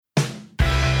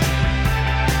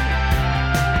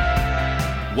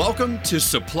Welcome to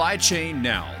Supply Chain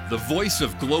Now, the voice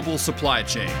of global supply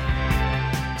chain.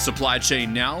 Supply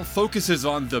Chain Now focuses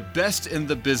on the best in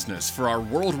the business for our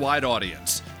worldwide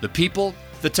audience, the people,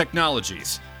 the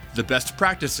technologies, the best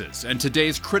practices, and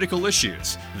today's critical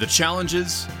issues, the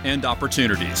challenges and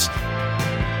opportunities.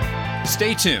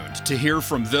 Stay tuned to hear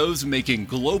from those making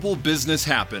global business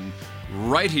happen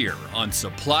right here on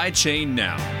Supply Chain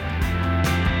Now.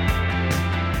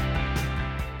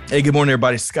 Hey, good morning,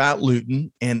 everybody. Scott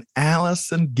Luton and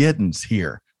Allison Giddens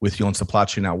here with you on Supply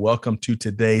Chain Now. Welcome to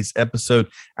today's episode.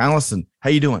 Allison, how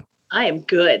you doing? I am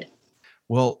good.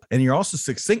 Well, and you're also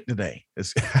succinct today.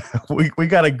 We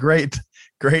got a great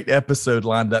episode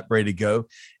lined up, ready to go,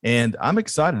 and I'm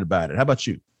excited about it. How about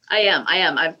you? I am.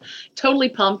 I'm totally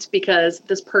pumped because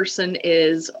this person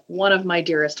is one of my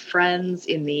dearest friends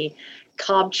in the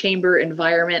Cobb Chamber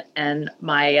environment and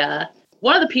my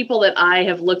one of the people that I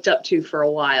have looked up to for a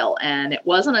while. And it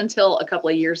wasn't until a couple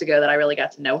of years ago that I really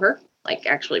got to know her, like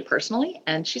actually personally,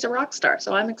 and she's a rock star.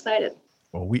 So I'm excited.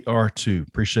 Well, we are too.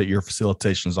 Appreciate your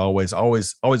facilitation as always.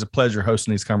 Always a pleasure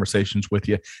hosting these conversations with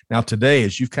you. Now, today,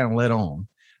 as you've kind of led on,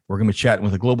 we're going to be chatting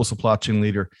with a global supply chain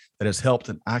leader that has helped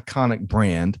an iconic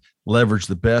brand leverage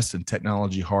the best in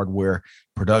technology, hardware,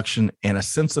 production, and a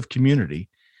sense of community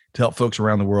to help folks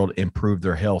around the world improve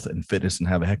their health and fitness and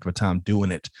have a heck of a time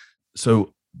doing it.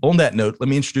 So on that note, let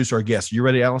me introduce our guest. You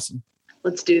ready, Allison?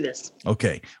 Let's do this.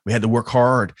 Okay. We had to work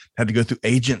hard, had to go through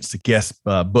agents to guest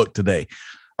book today.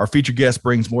 Our featured guest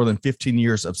brings more than 15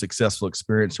 years of successful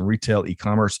experience in retail,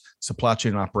 e-commerce, supply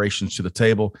chain operations to the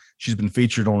table. She's been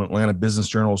featured on Atlanta Business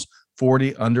Journal's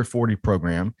 40 Under 40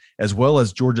 program, as well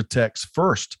as Georgia Tech's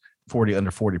first 40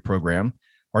 Under 40 program.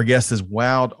 Our guest has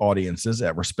wowed audiences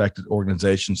at respected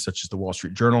organizations such as the Wall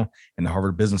Street Journal and the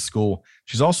Harvard Business School.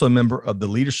 She's also a member of the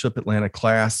Leadership Atlanta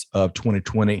class of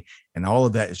 2020, and all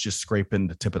of that is just scraping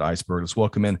the tip of the iceberg. Let's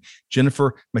welcome in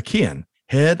Jennifer McKeon,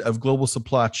 Head of Global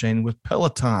Supply Chain with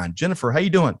Peloton. Jennifer, how you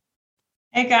doing?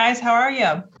 Hey guys, how are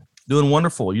you? Doing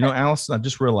wonderful. You know, Allison, I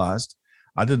just realized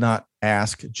I did not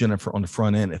ask Jennifer on the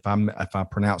front end if I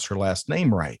pronounce her last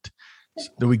name right.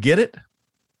 Do we get it?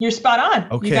 You're spot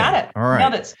on. Okay. You got it. All right.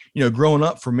 Nailed it. You know, growing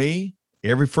up for me,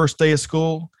 every first day of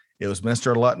school, it was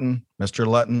Mr.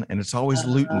 Luton, and it's always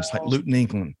Luton. It's like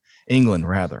Luton, England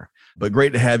rather. But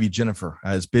great to have you, Jennifer.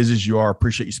 As busy as you are,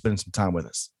 appreciate you spending some time with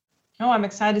us. Oh, I'm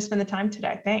excited to spend the time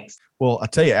today. Thanks. Well, I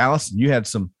tell you, Allison, you had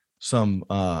some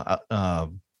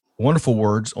wonderful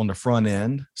words on the front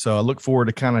end. So I look forward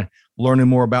to kind of learning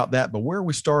more about that. But where are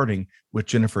we starting with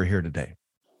Jennifer here today?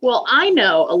 Well, I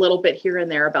know a little bit here and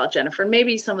there about Jennifer, and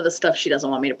maybe some of the stuff she doesn't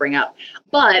want me to bring up.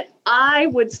 But I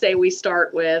would say we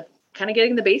start with kind of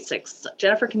getting the basics.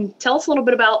 Jennifer, can you tell us a little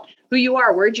bit about who you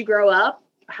are? Where'd you grow up?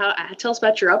 Tell us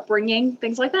about your upbringing,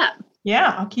 things like that.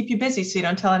 Yeah, I'll keep you busy so you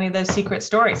don't tell any of those secret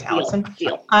stories, Allison.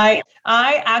 Deal. I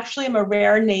actually am a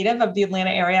rare native of the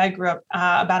Atlanta area. I grew up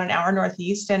about an hour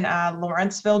northeast in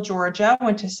Lawrenceville, Georgia.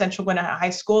 Went to Central Gwinnett High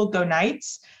School, Go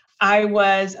Knights. I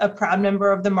was a proud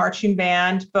member of the marching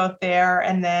band, both there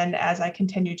and then as I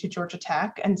continued to Georgia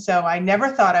Tech. And so I never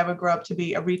thought I would grow up to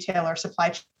be a retailer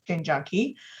supply chain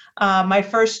junkie. My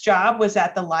first job was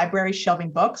at the library shelving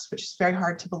books, which is very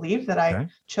hard to believe that I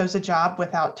chose a job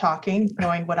without talking,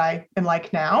 knowing what I am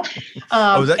like now.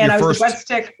 Was that your first?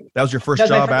 That was your first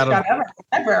job out of ever,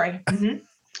 library. Mm-hmm.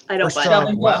 I don't buy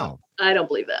that. Wow. I don't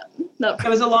believe that. No. It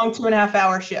was a long 2.5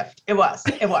 hour shift. It was.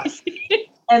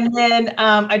 And then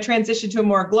I transitioned to a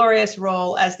more glorious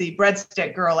role as the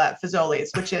breadstick girl at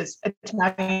Fazoli's, which is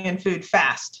Italian food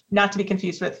fast, not to be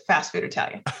confused with fast food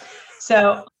Italian.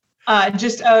 So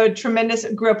just a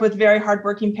grew up with very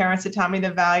hardworking parents that taught me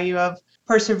the value of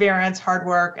perseverance, hard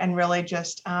work, and really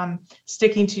just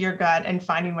sticking to your gut and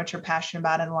finding what you're passionate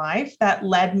about in life. That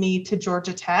led me to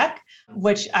Georgia Tech,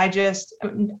 which I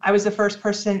was the first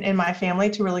person in my family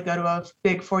to really go to a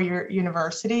big 4-year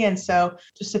university. And so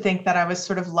just to think that I was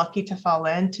sort of lucky to fall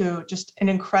into just an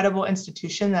incredible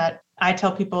institution that I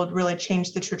tell people really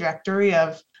changed the trajectory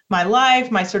of my life,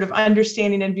 my sort of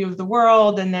understanding and view of the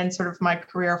world, and then sort of my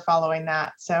career following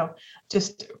that. So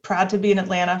just proud to be an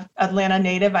Atlanta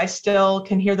native. I still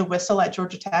can hear the whistle at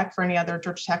Georgia Tech for any other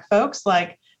Georgia Tech folks.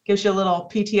 Like, gives you a little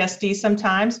PTSD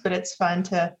sometimes, but it's fun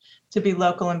to be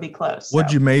local and be close.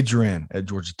 What'd you major in at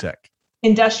Georgia Tech?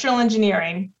 Industrial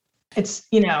engineering. It's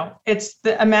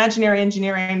the imaginary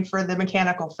engineering for the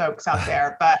mechanical folks out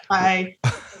there, but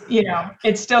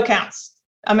it still counts.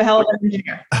 I'm a hell of an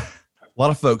engineer. A lot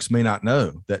of folks may not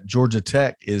know that Georgia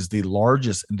Tech is the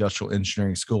largest industrial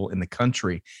engineering school in the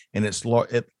country. And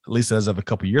at least as of a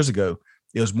couple of years ago,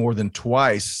 it was more than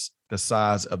twice the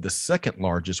size of the second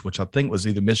largest, which I think was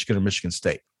either Michigan or Michigan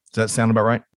State. Does that sound about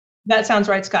right? That sounds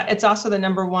right, Scott. It's also the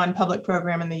 #1 public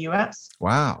program in the U.S.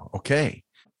 Wow. Okay.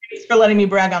 Thanks for letting me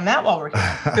brag on that while we're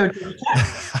here.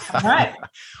 All right.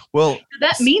 Well,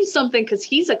 That means something because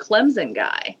he's a Clemson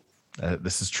guy.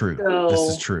 this is true. So- This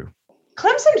is true.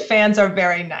 Clemson fans are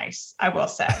very nice, I will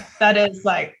say. That is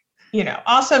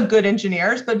also good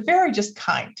engineers, but very just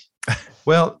kind.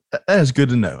 Well, that is good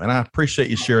to know. And I appreciate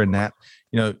you sharing that.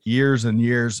 Years and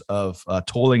years of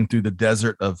toiling through the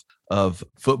desert of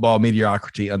football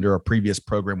mediocrity under a previous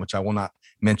program, which I will not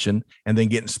mention, and then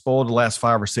getting spoiled the last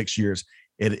 5 or 6 years.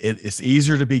 It's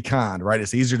easier to be kind, right?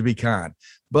 It's easier to be kind.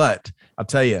 But I'll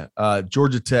tell you,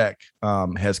 Georgia Tech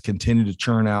has continued to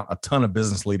churn out a ton of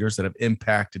business leaders that have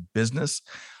impacted business.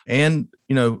 And,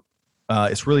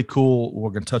 it's really cool. We're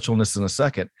going to touch on this in a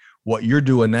second. What you're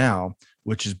doing now,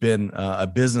 which has been a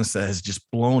business that has just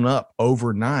blown up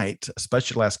overnight,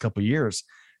 especially the last couple of years,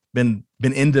 been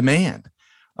in demand.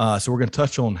 So we're going to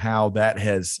touch on how that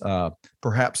has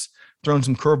perhaps thrown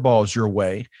some curveballs your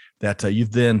way that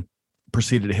you've then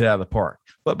proceeded to hit out of the park.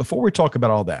 But before we talk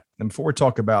about all that, and before we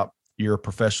talk about your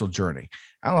professional journey,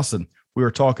 Allison, we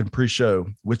were talking pre-show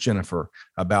with Jennifer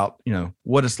about,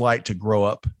 what it's like to grow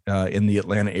up in the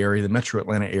Atlanta area, the metro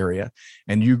Atlanta area,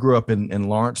 and you grew up in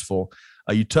Lawrenceville.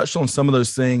 You touched on some of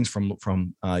those things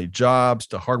from jobs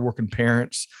to hardworking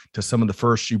parents to some of the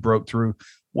firsts you broke through.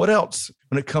 What else,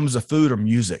 when it comes to food or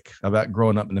music, about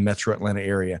growing up in the metro Atlanta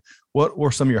area? What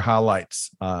were some of your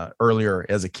highlights earlier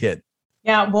as a kid?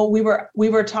 Yeah, well, we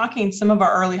were talking some of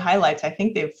our early highlights. I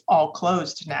think they've all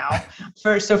closed now.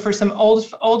 For some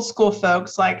old school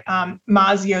folks like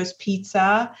Mazio's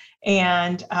Pizza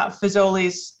and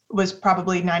Fazoli's was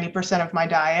probably 90% of my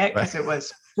diet because it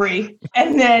was free.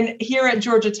 And then here at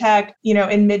Georgia Tech,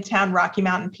 in Midtown, Rocky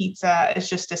Mountain Pizza is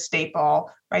just a staple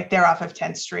right there off of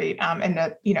 10th Street, and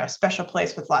a special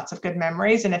place with lots of good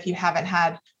memories. And if you haven't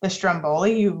had the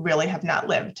Stromboli, you really have not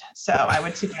lived. So I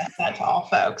would suggest that to all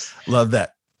folks. Love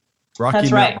that. Rocky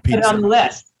That's Mountain right. Pizza. Put it on the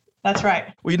list. That's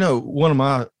right. Well, one of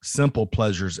my simple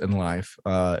pleasures in life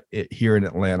here in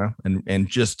Atlanta and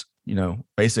just,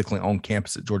 basically on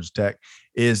campus at Georgia Tech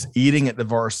is eating at the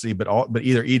Varsity, but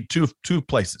either eat two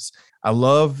places. I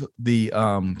love the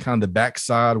kind of the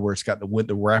backside where it's got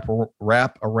the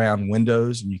wrap around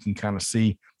windows and you can kind of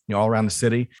see, all around the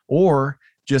city, or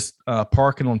just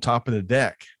parking on top of the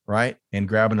deck, right? And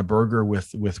grabbing a burger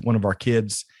with one of our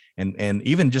kids and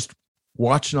even just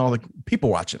watching all the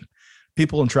people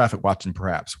in traffic watching,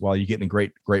 perhaps, while you're getting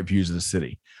great views of the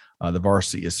city. The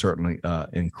Varsity is certainly an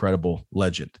incredible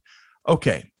legend.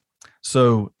 Okay.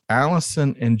 So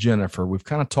Allison and Jennifer, we've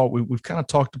kind of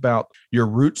talked about your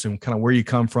roots and kind of where you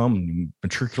come from and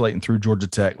matriculating through Georgia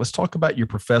Tech. Let's talk about your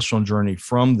professional journey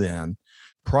from then,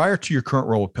 prior to your current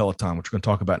role with Peloton, which we're going to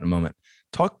talk about in a moment.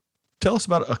 Tell us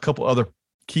about a couple other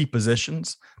key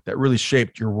positions that really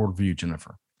shaped your worldview,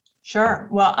 Jennifer. Sure.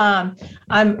 Well,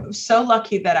 I'm so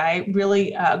lucky that I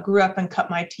really grew up and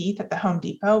cut my teeth at the Home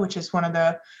Depot, which is one of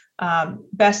the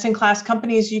best-in-class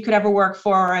companies you could ever work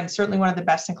for, and certainly one of the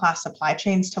best-in-class supply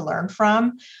chains to learn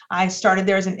from. I started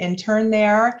there as an intern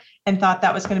there and thought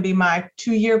that was going to be my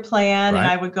 2-year plan. Right.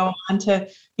 And I would go on to,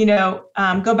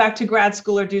 go back to grad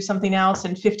school or do something else.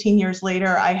 And 15 years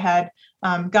later, I had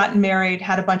gotten married,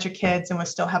 had a bunch of kids, and was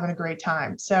still having a great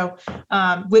time. So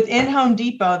within Home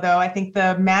Depot, though, I think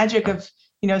the magic of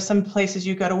some places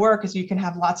you go to work is you can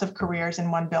have lots of careers in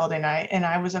one building.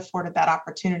 I was afforded that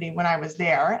opportunity when I was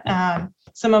there.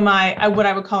 Some of my, what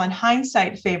I would call in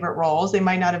hindsight favorite roles, they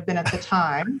might not have been at the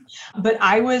time, but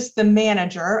I was the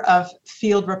manager of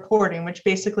field reporting, which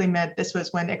basically meant this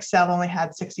was when Excel only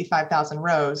had 65,000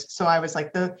 rows. So I was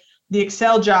like the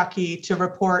Excel jockey to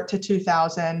report to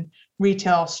 2,000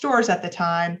 retail stores at the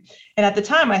time. And at the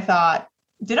time I thought,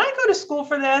 did I go to school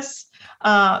for this?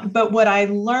 But what I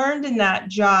learned in that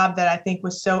job that I think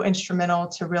was so instrumental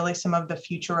to really some of the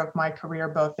future of my career,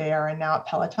 both there and now at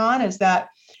Peloton, is that,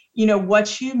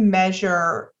 what you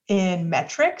measure in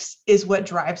metrics is what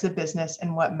drives the business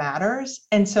and what matters.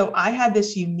 And so I had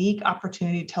this unique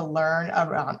opportunity to learn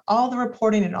around all the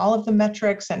reporting and all of the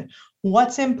metrics and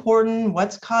what's important,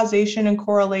 what's causation and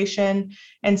correlation.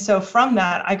 And so from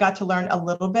that, I got to learn a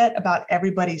little bit about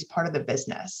everybody's part of the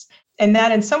business. And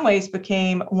that in some ways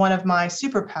became one of my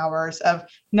superpowers of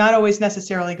not always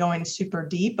necessarily going super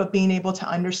deep, but being able to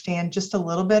understand just a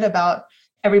little bit about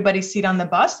everybody's seat on the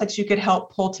bus that you could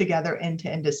help pull together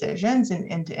end-to-end decisions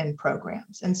and end-to-end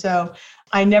programs. And so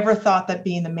I never thought that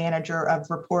being the manager of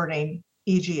reporting,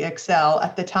 e.g. Excel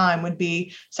at the time, would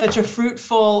be such a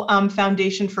fruitful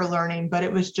foundation for learning, but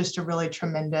it was just a really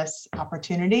tremendous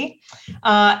opportunity.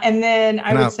 And then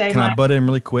I would say— Can I butt in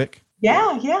really quick?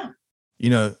 Yeah.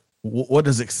 what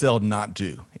does Excel not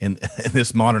do in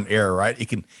this modern era, right? It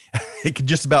can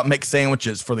just about make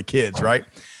sandwiches for the kids, right?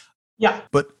 Yeah.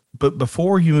 But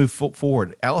before you move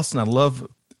forward, Allison, I love,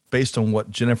 based on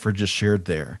what Jennifer just shared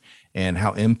there and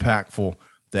how impactful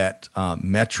that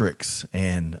metrics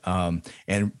and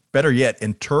better yet,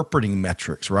 interpreting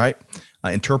metrics, right?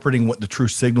 Interpreting what the true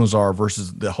signals are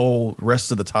versus the whole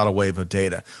rest of the tidal wave of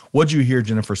data. What'd you hear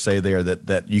Jennifer say there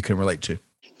that you can relate to?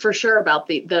 For sure, about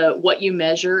the what you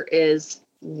measure is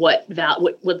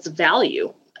what's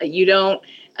value. You don't.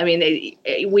 I mean,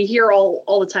 we hear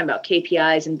all the time about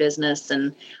KPIs in business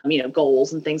and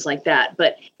goals and things like that.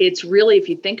 But it's really, if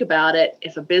you think about it,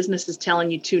 if a business is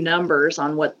telling you two numbers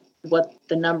on what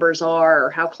the numbers are or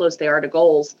how close they are to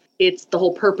goals, it's the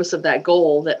whole purpose of that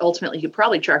goal that ultimately you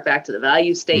probably track back to the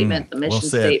value statement, the mission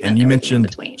statement. And you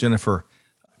mentioned, Jennifer,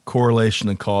 correlation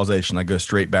and causation. I go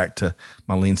straight back to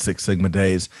my Lean Six Sigma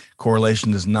days.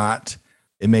 Correlation is not,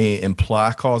 it may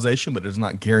imply causation, but it does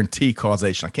not guarantee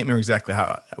causation. I can't remember exactly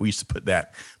how we used to put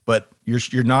that, but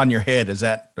you're nodding your head. Does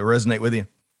that resonate with you?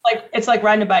 It's like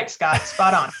riding a bike, Scott.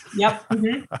 Spot on. Yep.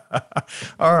 Mm-hmm.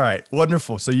 All right.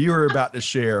 Wonderful. So you were about to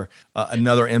share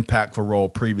another impactful role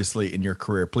previously in your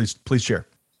career. Please share.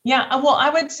 Yeah, well,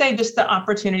 I would say just the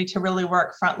opportunity to really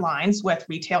work front lines with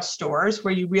retail stores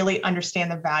where you really understand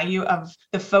the value of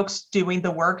the folks doing the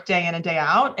work day in and day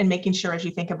out, and making sure as you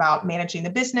think about managing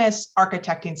the business,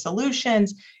 architecting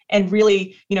solutions, and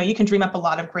really, you can dream up a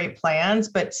lot of great plans,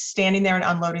 but standing there and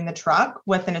unloading the truck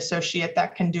with an associate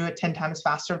that can do it 10 times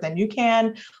faster than you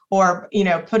can, or,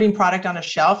 putting product on a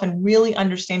shelf and really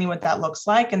understanding what that looks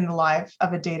like in the life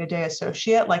of a day-to-day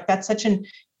associate. Like, that's such an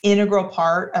integral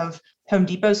part of Home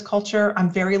Depot's culture.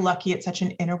 I'm very lucky it's such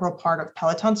an integral part of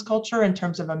Peloton's culture in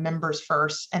terms of a members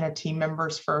first and a team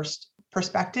members first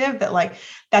perspective,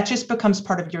 that just becomes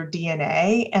part of your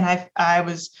DNA. And I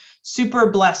was super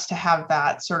blessed to have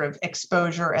that sort of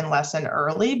exposure and lesson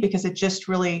early, because it just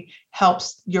really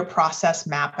helps your process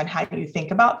map and how you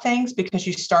think about things, because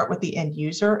you start with the end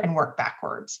user and work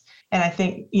backwards. And I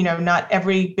think, not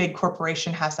every big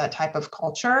corporation has that type of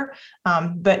culture,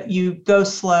 but you go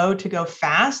slow to go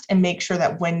fast, and make sure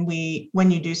that when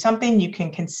you do something, you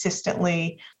can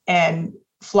consistently and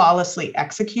flawlessly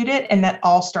execute it. And that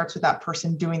all starts with that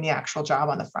person doing the actual job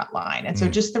on the front line. And so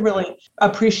just the really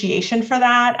appreciation for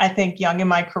that, I think young in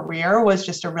my career, was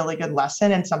just a really good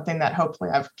lesson, and something that hopefully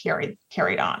I've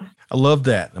carried on. I love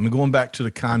that. I mean, going back to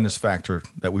the kindness factor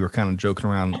that we were kind of joking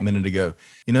around a minute ago,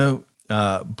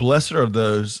 blessed are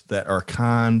those that are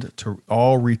kind to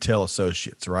all retail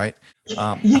associates, right?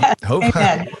 Yes.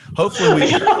 Hopefully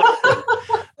we,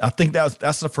 I think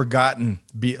that's a forgotten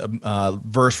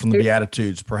verse from the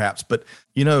Beatitudes, perhaps. But,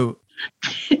 there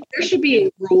should be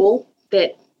a rule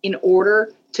that in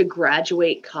order to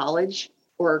graduate college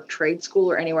or trade school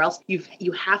or anywhere else,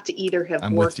 you have to either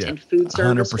have worked in food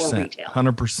service or retail.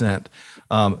 100%.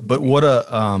 But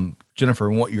what Jennifer,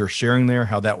 and what you're sharing there,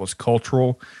 how that was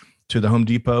cultural to the Home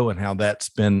Depot and how that's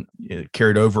been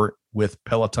carried over with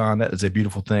Peloton, that is a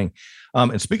beautiful thing.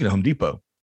 And speaking of Home Depot,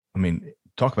 I mean,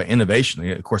 talk about innovation.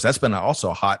 Of course, that's been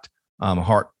also a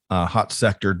hot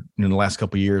sector in the last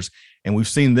couple of years. And we've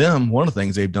seen them, one of the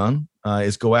things they've done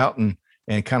is go out and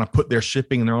kind of put their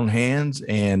shipping in their own hands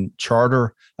and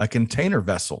charter a container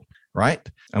vessel, right?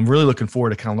 I'm really looking forward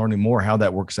to kind of learning more how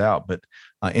that works out, but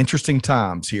interesting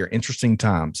times here, interesting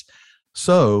times.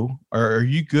 So are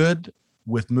you good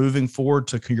with moving forward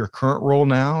to your current role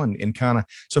now and kind of,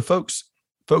 so folks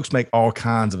make all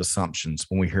kinds of assumptions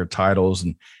when we hear titles,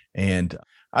 and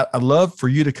I'd love for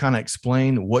you to kind of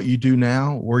explain what you do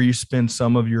now, where you spend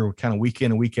some of your kind of week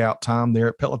in and week out time there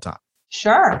at Peloton.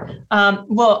 Sure.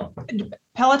 Well,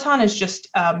 Peloton is just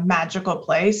a magical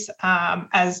place.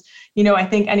 As you know, I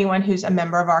think anyone who's a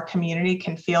member of our community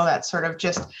can feel that sort of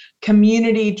just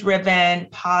community driven,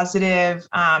 positive,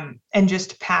 and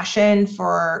just passion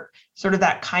for sort of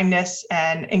that kindness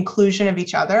and inclusion of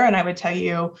each other. And I would tell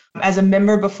you, as a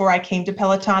member before I came to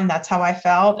Peloton, that's how I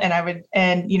felt.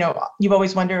 And you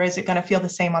always wonder, is it going to feel the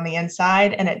same on the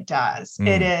inside? And it does.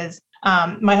 It is.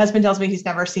 My husband tells me he's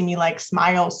never seen me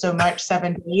smile so much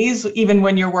 7 days, even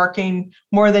when you're working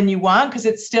more than you want, because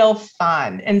it's still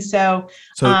fun. And so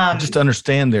just to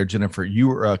understand there, Jennifer, you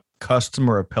were a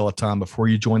customer of Peloton before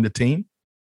you joined the team?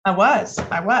 I was.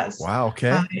 Wow.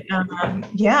 Okay.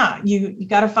 Yeah. You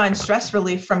got to find stress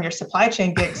relief from your supply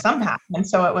chain gig somehow. And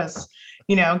so it was,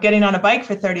 getting on a bike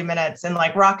for 30 minutes and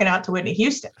rocking out to Whitney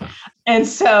Houston. And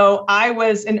so I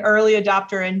was an early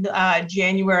adopter in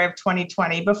January of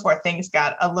 2020 before things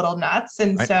got a little nuts.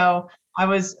 And so I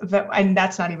was, and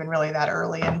that's not even really that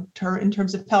early in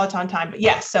terms of Peloton time, but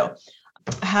yes. So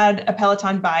had a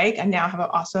Peloton bike. I now have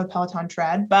also a Peloton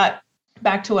tread, but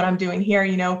back to what I'm doing here,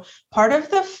 part of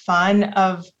the fun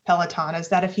of Peloton is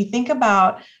that if you think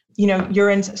about, you're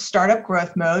in startup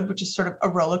growth mode, which is sort of a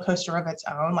roller coaster of its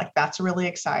own, like that's really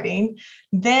exciting.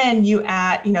 Then you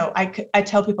add, I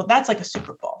tell people that's like a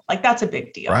Super Bowl, like that's a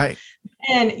big deal. Right.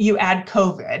 And you add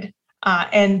COVID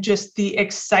and just the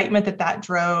excitement that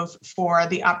drove for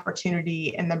the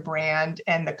opportunity and the brand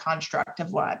and the construct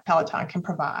of what Peloton can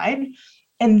provide.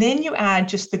 And then you add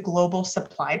just the global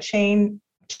supply chain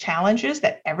challenges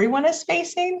that everyone is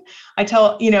facing. I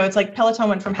tell, it's like Peloton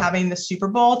went from having the Super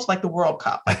Bowl to like the World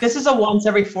Cup. Like this is a once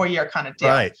every 4 year kind of deal.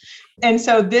 Right. And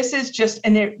so this is just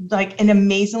an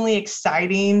amazingly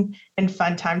exciting and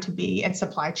fun time to be in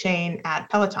supply chain at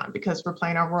Peloton because we're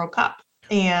playing our World Cup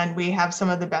and we have some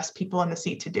of the best people in the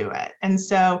seat to do it. And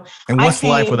so, what's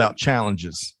life without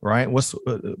challenges, right? What's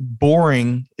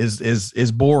boring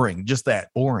is boring. Just that,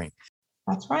 boring.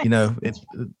 That's right.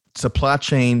 Supply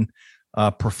chain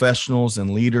professionals and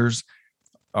leaders,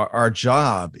 our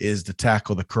job is to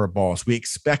tackle the curveballs. We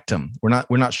expect them. We're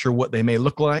not sure what they may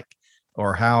look like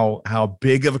or how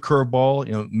big of a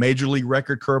curveball, major league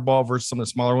record curveball versus some of the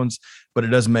smaller ones, but it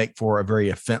does make for a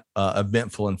very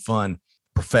eventful and fun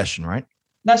profession, right?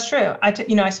 That's true. I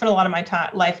spend a lot of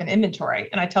my life in inventory,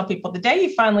 and I tell people the day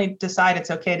you finally decide it's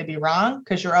okay to be wrong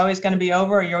because you're always going to be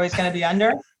over or you're always going to be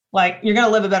under, like you're going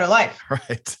to live a better life.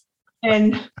 Right.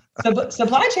 And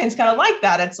supply chain's kind of like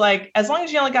that. It's like, as long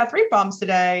as you only got 3 problems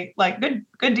today, like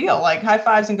good deal, like high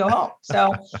fives and go home.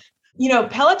 So,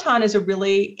 Peloton is a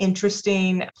really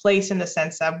interesting place in the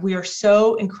sense that we are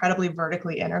so incredibly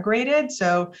vertically integrated.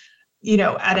 So,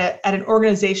 at an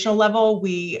organizational level,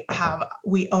 we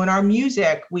own our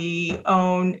music, we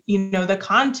own, the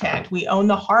content, we own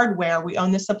the hardware, we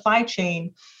own the supply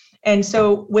chain. And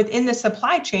so within the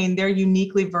supply chain, they're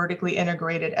uniquely vertically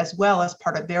integrated as well as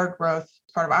part of their growth,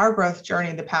 part of our growth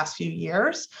journey the past few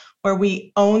years, where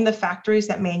we own the factories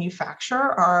that manufacture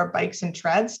our bikes and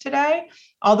treads today,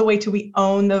 all the way to we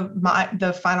own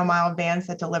the final mile vans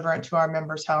that deliver it to our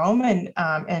members' home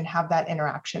and have that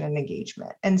interaction and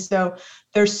engagement. And so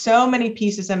there's so many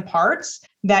pieces and parts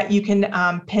that you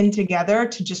can pin together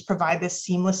to just provide this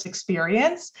seamless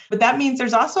experience. But that means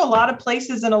there's also a lot of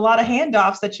places and a lot of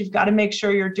handoffs that you've got to make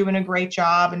sure you're doing a great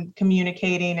job and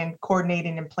communicating and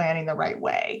coordinating and planning the right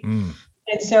way.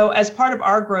 And so as part of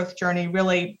our growth journey,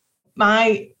 really,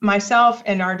 myself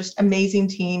and our just amazing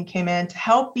team came in to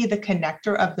help be the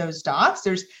connector of those dots.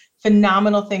 There's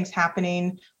phenomenal things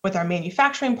happening with our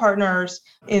manufacturing partners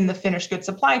in the finished goods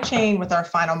supply chain, with our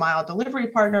final mile delivery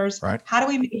partners. Right. How do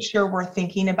we make sure we're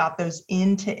thinking about those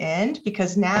end to end?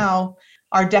 Because now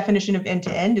our definition of end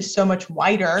to end is so much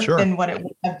wider than what it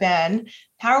would have been.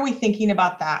 How are we thinking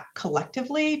about that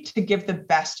collectively to give the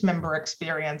best member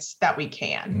experience that we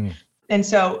can? And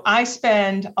so I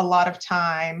spend a lot of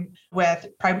time with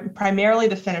primarily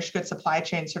the finished goods supply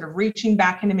chain, sort of reaching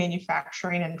back into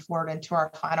manufacturing and forward into our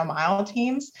final mile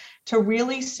teams to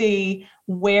really see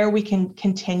where we can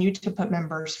continue to put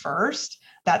members first.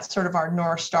 That's sort of our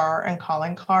North Star and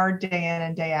calling card day in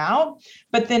and day out.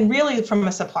 But then really from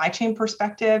a supply chain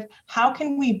perspective, how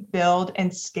can we build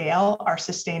and scale our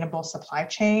sustainable supply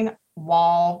chain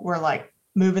while we're like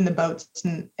moving the boats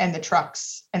and the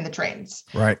trucks and the trains.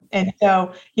 Right. And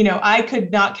so, I could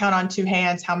not count on 2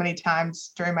 hands how many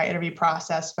times during my interview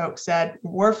process, folks said,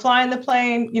 we're flying the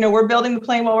plane, we're building the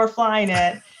plane while we're flying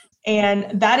it.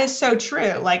 And that is so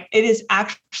true. Like it is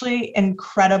actually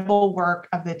incredible work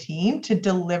of the team to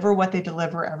deliver what they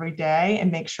deliver every day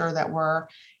and make sure that we're,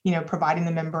 providing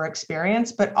the member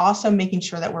experience, but also making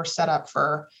sure that we're set up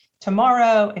for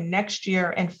tomorrow and next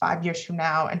year and 5 years from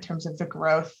now in terms of the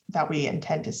growth that we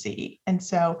intend to see. And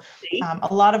so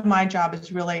a lot of my job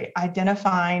is really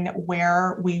identifying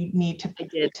where we need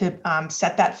to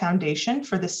set that foundation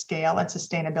for the scale and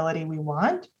sustainability we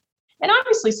want. And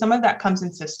obviously some of that comes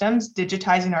in systems.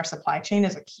 Digitizing our supply chain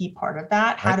is a key part of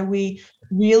that. How do we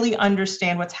really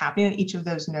understand what's happening in each of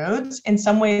those nodes? In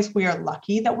some ways, we are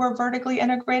lucky that we're vertically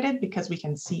integrated because we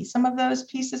can see some of those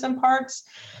pieces and parts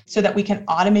so that we can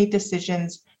automate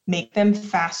decisions, make them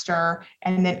faster,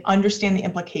 and then understand the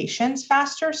implications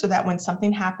faster so that when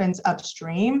something happens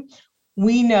upstream,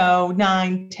 we know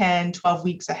 9, 10, 12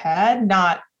 weeks ahead,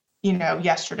 not,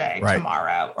 yesterday,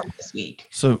 tomorrow, or this week.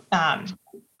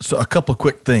 So a couple of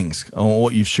quick things on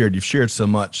what you've shared. You've shared so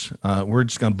much. We're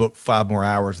just going to book 5 more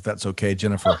hours, if that's okay,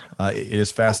 Jennifer. It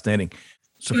is fascinating.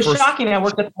 So it was shocking. I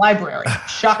worked at the library.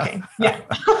 Shocking. Yeah.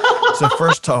 So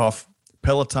first off,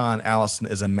 Peloton, Allison,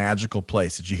 is a magical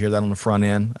place. Did you hear that on the front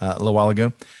end a little while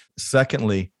ago?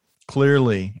 Secondly,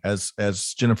 clearly, as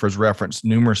Jennifer's referenced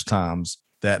numerous times,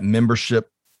 that membership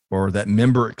or that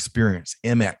member experience,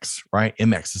 MX, right?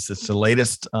 MX it's the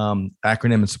latest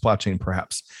acronym in supply chain,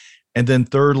 perhaps. And then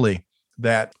thirdly,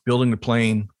 that building the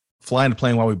plane, flying the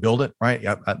plane while we build it, right?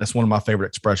 That's one of my favorite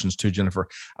expressions too, Jennifer.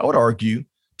 I would argue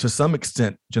to some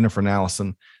extent, Jennifer and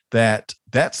Allison, that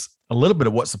that's a little bit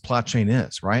of what supply chain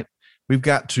is, right? We've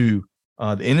got to,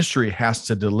 the industry has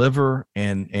to deliver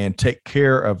and take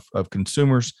care of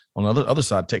consumers. On the other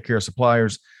side, take care of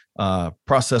suppliers,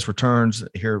 process returns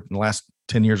here in the last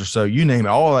 10 years or so, you name it,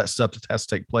 all that stuff that has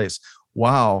to take place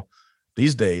while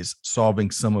these days solving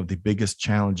some of the biggest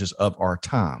challenges of our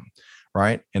time,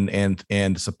 right? And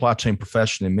the supply chain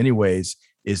profession in many ways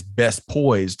is best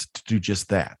poised to do just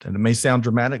that. And it may sound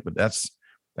dramatic, but that's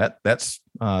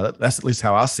at least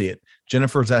how I see it.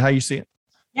 Jennifer, is that how you see it?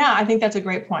 Yeah, I think that's a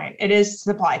great point. It is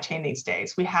supply chain these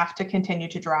days. We have to continue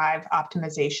to drive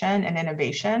optimization and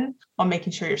innovation while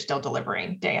making sure you're still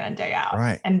delivering day in and day out,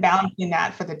 right? And balancing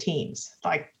that for the teams.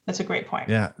 Like, that's a great point.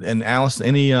 Yeah. And Allison,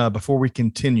 any before we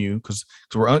continue, because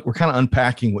we're kind of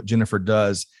unpacking what Jennifer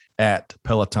does at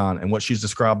Peloton and what she's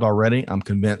described already, I'm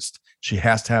convinced she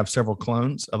has to have several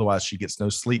clones. Otherwise, she gets no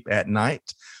sleep at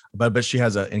night. But she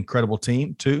has an incredible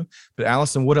team too. But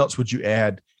Allison, what else would you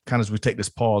add kind of as we take this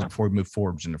pause before we move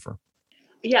forward, Jennifer?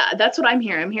 Yeah, that's what I'm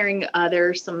hearing. I'm hearing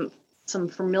there's some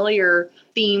familiar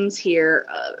themes here,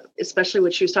 especially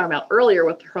what she was talking about earlier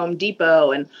with Home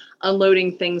Depot and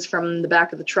unloading things from the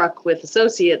back of the truck with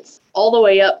associates, all the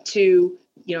way up to,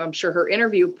 I'm sure her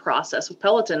interview process with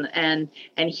Peloton and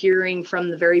hearing from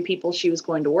the very people she was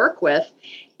going to work with.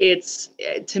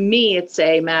 To me, it's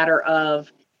a matter of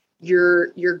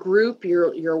your group,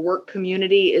 your work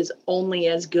community is only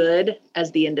as good as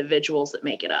the individuals that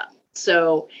make it up.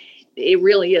 So it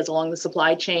really is along the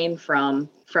supply chain from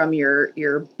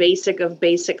your basic of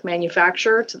basic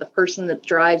manufacturer to the person that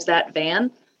drives that van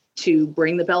to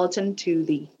bring the Peloton to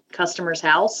the customer's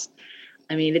house.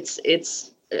 I mean,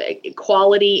 it's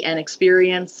quality and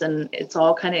experience, and it's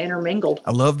all kind of intermingled.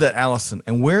 I love that, Allison.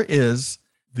 And where is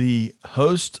the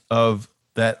host of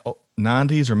that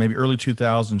 90s or maybe early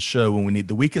 2000s show when we need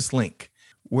the weakest link?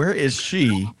 Where is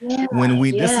she when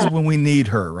this is when we need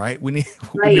her, right? We need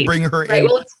to bring her in.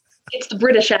 Well, it's the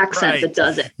British accent that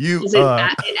does it. It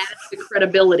adds the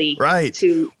credibility. Right.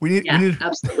 We need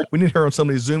absolutely. We need her on some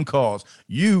of these Zoom calls.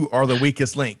 You are the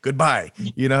weakest link. Goodbye.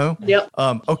 Yep.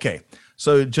 Okay.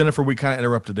 So Jennifer, we kind of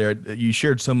interrupted there. You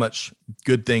shared so much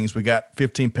good things. We got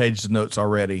 15 pages of notes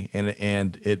already. And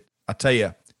I tell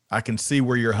you, I can see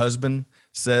where your husband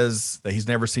says that he's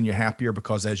never seen you happier,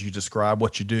 because as you describe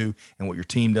what you do and what your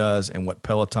team does and what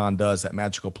Peloton does, that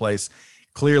magical place,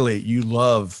 clearly you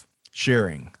love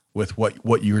sharing with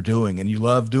what you're doing and you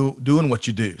love doing what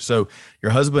you do. So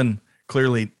your husband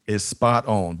clearly is spot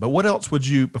on. But what else would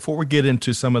you, before we get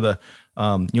into some of the,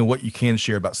 what you can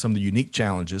share about some of the unique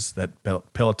challenges that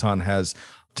Peloton has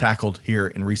tackled here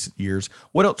in recent years,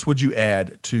 what else would you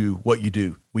add to what you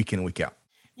do week in, week out?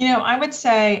 I would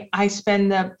say I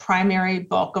spend the primary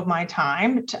bulk of my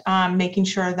time making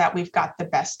sure that we've got the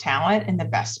best talent in the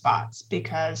best spots,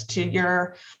 because to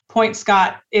your point,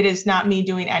 Scott, it is not me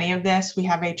doing any of this. We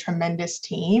have a tremendous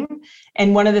team.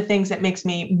 And one of the things that makes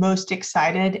me most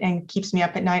excited and keeps me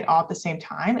up at night all at the same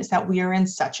time is that we are in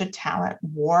such a talent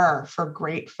war for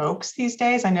great folks these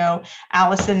days. I know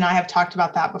Allison and I have talked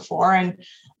about that before. And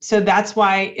so that's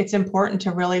why it's important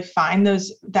to really find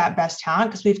that best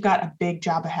talent, because we've got a big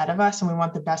job ahead of us and we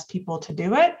want the best people to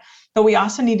do it. But we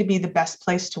also need to be the best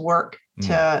place to work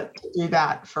to do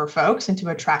that for folks and to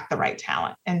attract the right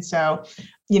talent. And so,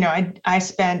 I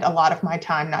spend a lot of my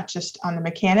time, not just on the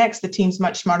mechanics, the team's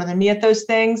much smarter than me at those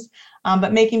things,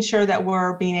 but making sure that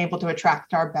we're being able to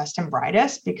attract our best and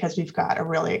brightest, because we've got a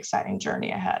really exciting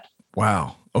journey ahead.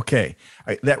 Wow. Okay.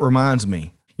 That reminds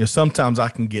me, sometimes I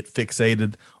can get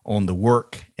fixated on the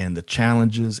work and the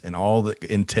challenges and all that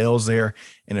entails there.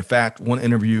 And in fact, one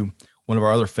of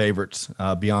our other favorites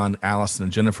beyond Allison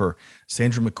and Jennifer,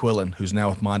 Sandra McQuillan, who's now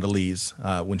with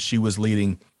Mondelez, when she was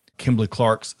leading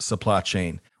Kimberly-Clark's supply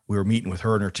chain, we were meeting with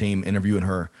her and her team, interviewing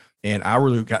her. And I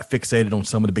really got fixated on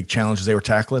some of the big challenges they were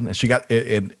tackling.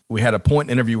 And we had a point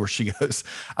interview where she goes,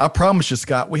 I promise you,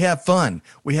 Scott, we have fun.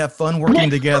 We have fun working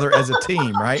together as a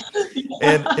team, right?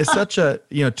 And it's such to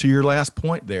your last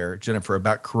point there, Jennifer,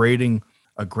 about creating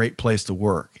a great place to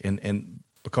work. And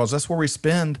because that's where we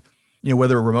spend,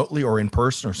 whether remotely or in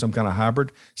person or some kind of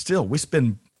hybrid, still, we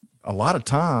spend a lot of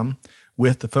time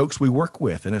with the folks we work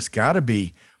with. And it's got to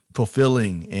be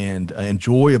fulfilling and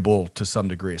enjoyable to some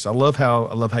degree. So I love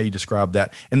how you describe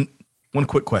that. And one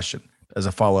quick question as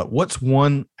a follow-up, what's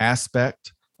one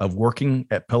aspect of working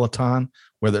at Peloton,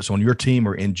 whether it's on your team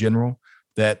or in general,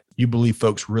 that you believe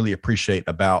folks really appreciate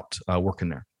about working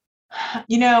there?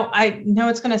 I know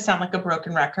it's going to sound like a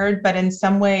broken record, but in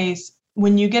some ways,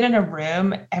 when you get in a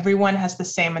room, everyone has the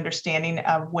same understanding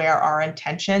of where our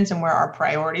intentions and where our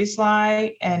priorities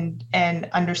lie, and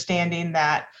understanding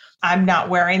that I'm not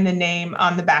wearing the name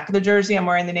on the back of the jersey, I'm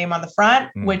wearing the name on the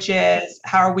front, which is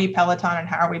how are we Peloton and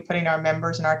how are we putting our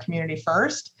members and our community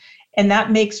first? And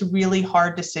that makes really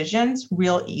hard decisions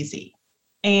real easy.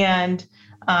 And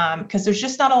because there's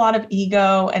just not a lot of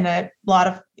ego and a lot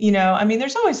of,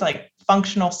 there's always like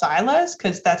functional silos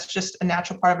because that's just a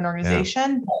natural part of an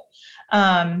organization.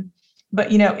 Yeah.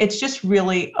 But it's just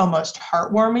really almost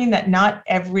heartwarming that not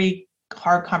every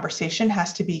hard conversation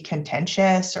has to be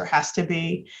contentious or has to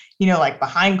be, like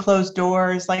behind closed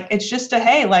doors. Like it's just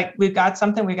hey, like we've got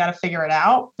something, we got to figure it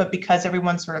out. But because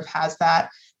everyone sort of has that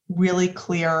really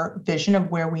clear vision of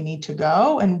where we need to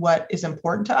go and what is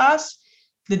important to us,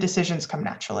 the decisions come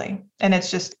naturally. And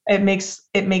it's just, it makes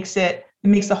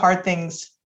the hard things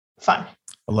fun.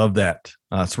 I love that.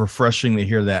 It's refreshing to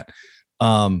hear that.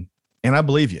 And I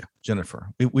believe you, Jennifer.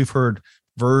 We've heard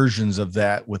versions of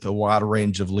that with a wide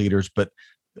range of leaders, but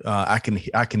I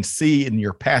can see in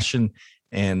your passion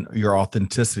and your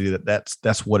authenticity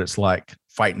that's what it's like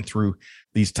fighting through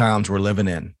these times we're living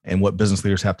in and what business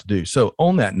leaders have to do. So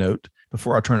on that note,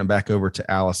 before I turn it back over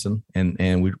to Allison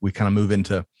and we kind of move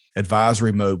into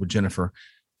advisory mode with Jennifer,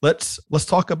 let's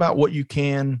talk about what you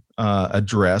can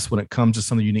address when it comes to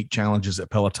some of the unique challenges that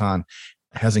Peloton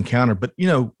has encountered. But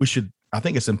I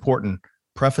think it's important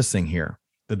prefacing here,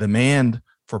 the demand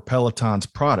for Peloton's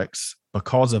products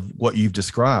because of what you've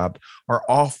described are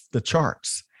off the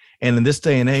charts. And in this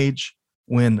day and age,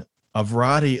 when a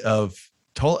variety of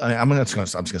I'm just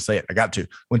going to say it. I got to.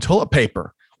 When toilet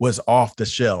paper was off the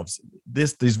shelves,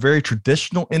 these very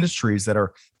traditional industries that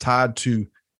are tied to,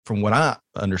 from what I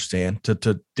understand,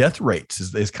 to death rates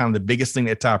is kind of the biggest thing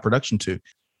they tie production to.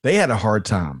 They had a hard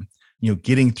time,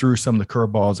 getting through some of the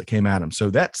curveballs that came at them. So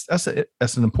that's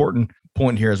an important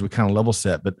point here as we kind of level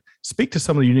set. But speak to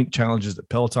some of the unique challenges that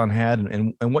Peloton had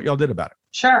and what y'all did about it.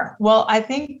 Sure. Well, I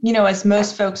think, as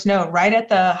most folks know, right at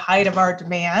the height of our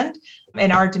demand,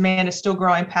 and our demand is still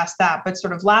growing past that, but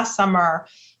sort of last summer,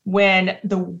 when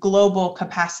the global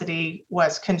capacity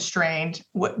was constrained,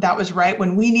 that was right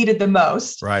when we needed the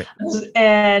most. Right.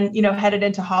 And, headed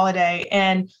into holiday.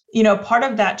 And, part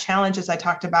of that challenge, as I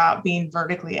talked about being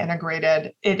vertically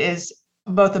integrated, it is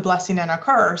both a blessing and a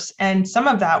curse. And some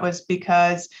of that was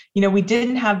because, we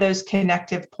didn't have those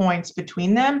connective points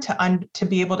between them to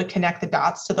be able to connect the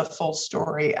dots to the full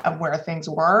story of where things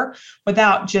were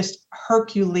without just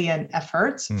Herculean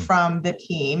efforts from the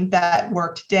team that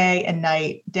worked day and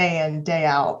night, day in, day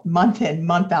out, month in,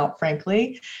 month out,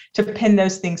 frankly, to pin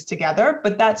those things together.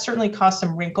 But that certainly caused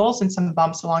some wrinkles and some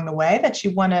bumps along the way that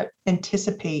you want to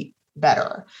anticipate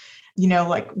better.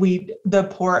 The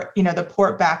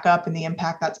port backup and the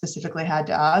impact that specifically had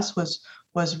to us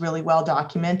was really well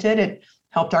documented. It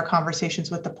helped our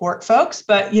conversations with the port folks,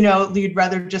 but you'd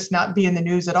rather just not be in the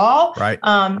news at all. Right.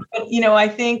 But I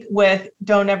think with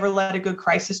don't ever let a good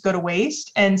crisis go to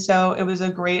waste. And so it was a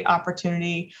great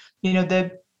opportunity.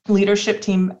 The leadership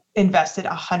team invested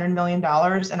 $100 million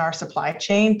in our supply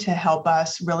chain to help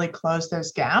us really close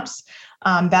those gaps.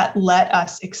 That let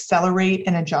us accelerate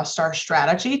and adjust our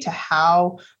strategy to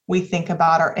how we think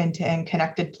about our end-to-end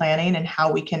connected planning and how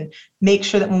we can make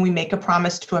sure that when we make a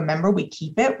promise to a member, we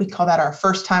keep it. We call that our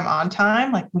first time on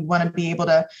time. Like we want to be able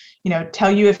to,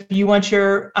 tell you if you want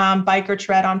your bike or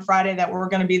tread on Friday, that we're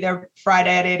going to be there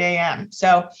Friday at 8 a.m.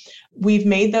 So we've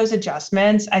made those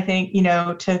adjustments. I think,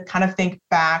 to kind of think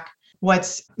back,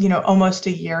 what's, almost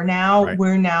a year now,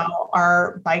 right.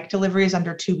 Our bike delivery is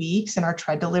under 2 weeks and our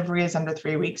tread delivery is under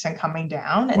 3 weeks and coming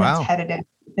down, and wow.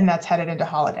 That's headed into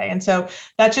holiday. And so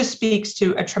that just speaks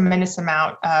to a tremendous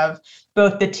amount of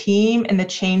both the team and the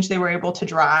change they were able to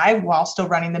drive while still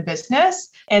running the business,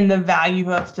 and the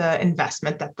value of the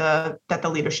investment that the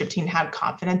leadership team had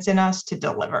confidence in us to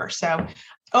deliver. So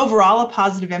overall, a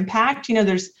positive impact.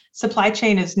 There's supply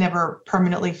chain is never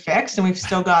permanently fixed, and we've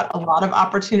still got a lot of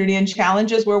opportunity and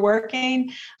challenges we're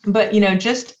working. But,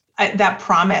 just that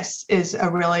promise is a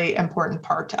really important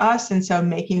part to us. And so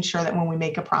making sure that when we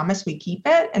make a promise, we keep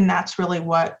it. And that's really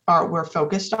what we're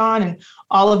focused on. And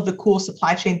all of the cool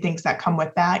supply chain things that come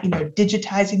with that,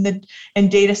 digitizing and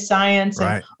data science and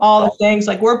right. all the things.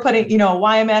 Like we're putting, a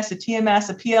YMS, a TMS,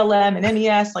 a PLM, and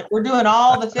NES, like we're doing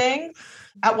all the things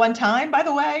at one time, by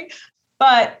the way.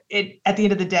 But at the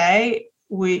end of the day,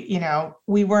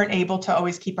 we weren't able to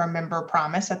always keep our member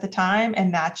promise at the time.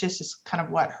 And that just is kind of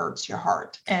what hurts your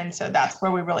heart. And so that's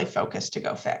where we really focused to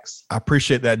go fix. I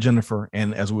appreciate that, Jennifer.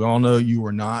 And as we all know, you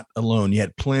were not alone. You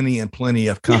had plenty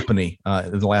of company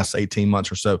in the last 18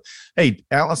 months or so. Hey,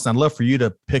 Allison, I'd love for you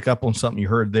to pick up on something you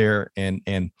heard there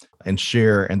and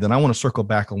share. And then I want to circle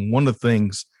back on one of the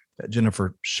things that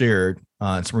Jennifer shared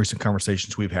in some recent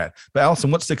conversations we've had. But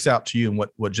Allison, what sticks out to you and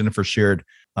what Jennifer shared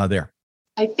there?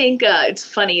 I think it's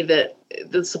funny that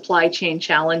the supply chain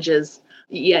challenges,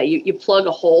 you plug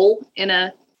a hole in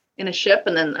a ship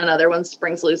and then another one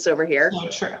springs loose over here. So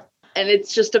true. And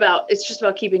it's just about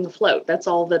keeping afloat. That's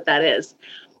all that is.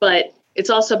 But it's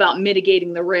also about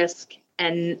mitigating the risk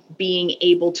and being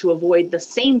able to avoid the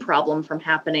same problem from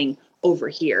happening over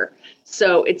here.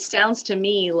 So it sounds to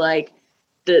me like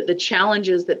the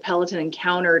challenges that Peloton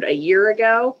encountered a year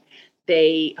ago,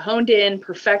 they honed in,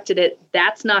 perfected it.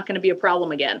 That's not going to be a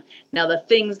problem again. Now, the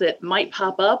things that might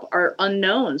pop up are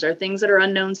unknowns, are things that are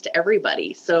unknowns to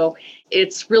everybody. So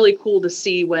it's really cool to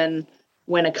see when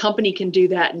a company can do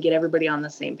that and get everybody on the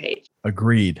same page.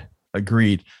 Agreed.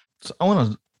 So I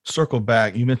want to circle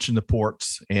back. You mentioned the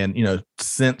ports, and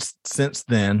since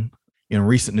then, in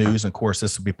recent news, and of course,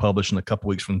 this will be published in a couple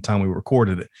weeks from the time we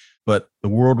recorded it, but the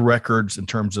world records in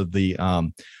terms of the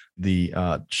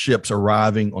ships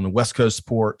arriving on the West Coast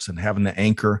ports and having to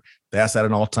anchor, that's at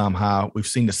an all-time high. We've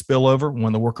seen the spillover.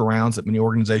 One of the workarounds that many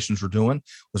organizations were doing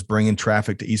was bringing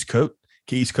traffic to East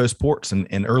Coast ports.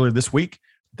 And earlier this week,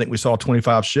 I think we saw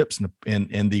 25 ships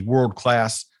in the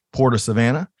world-class Port of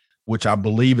Savannah, which I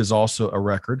believe is also a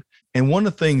record. And one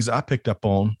of the things I picked up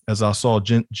on as I saw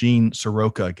Gene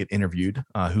Soroka get interviewed,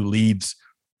 who leads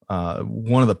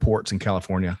one of the ports in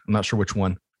California, I'm not sure which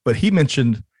one, but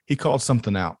he called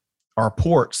something out. Our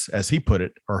ports, as he put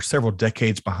it, are several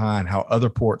decades behind how other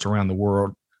ports around the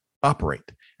world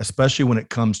operate, especially when it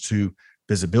comes to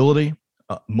visibility,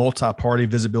 multi-party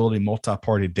visibility,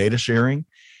 multi-party data sharing.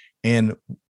 And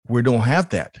we don't have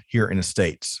that here in the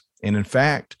States. And in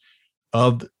fact,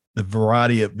 of the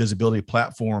variety of visibility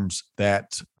platforms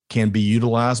that can be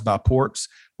utilized by ports,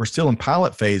 we're still in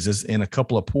pilot phases in a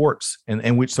couple of ports.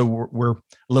 So we're a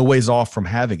little ways off from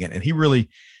having it. And he really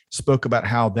spoke about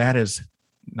how that has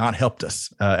not helped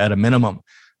us at a minimum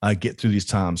get through these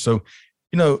times. So,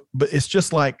 but it's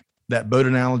just like that boat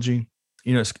analogy.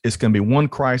 It's going to be one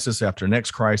crisis after the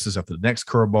next crisis, after the next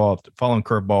curveball, after the following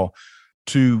curveball,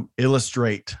 to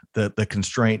illustrate the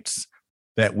constraints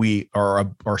that we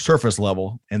are surface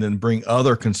level, and then bring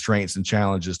other constraints and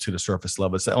challenges to the surface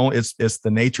level. It's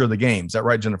the nature of the game. Is that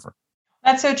right, Jennifer?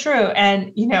 That's so true.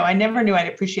 And, I never knew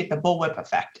I'd appreciate the bullwhip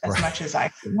effect as much as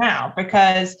I do now,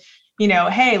 because,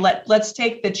 hey, let's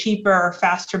take the cheaper,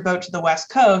 faster boat to the West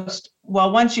Coast.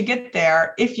 Well, once you get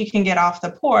there, if you can get off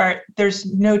the port, there's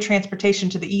no transportation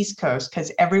to the East Coast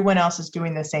because everyone else is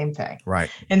doing the same thing. Right.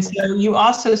 And so you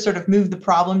also sort of move the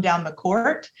problem down the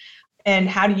court. And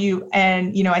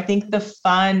I think the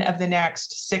fun of the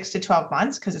next 6 to 12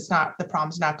 months, because the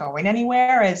problem's not going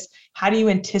anywhere, is how do you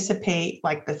anticipate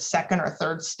like the second or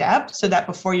third step so that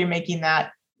before you're making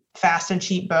that fast and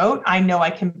cheap boat, I know I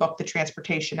can book the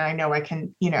transportation. I know I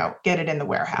can, get it in the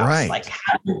warehouse. Right. Like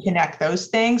how do you connect those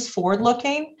things forward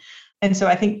looking? And so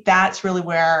I think that's really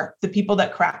where the people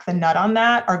that crack the nut on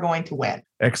that are going to win.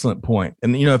 Excellent point.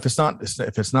 And, if it's not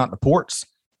the ports,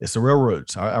 it's the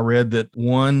railroads. I read that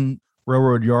one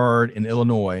railroad yard in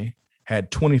Illinois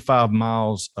had 25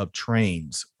 miles of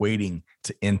trains waiting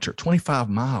to enter. 25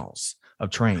 miles of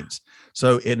trains.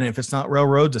 So if it's not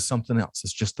railroads, it's something else.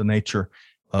 It's just the nature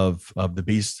of the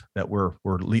beast that we're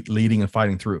leading and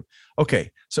fighting through. Okay,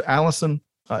 so Allison,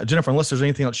 Jennifer, unless there's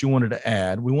anything else you wanted to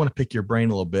add, we want to pick your brain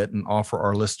a little bit and offer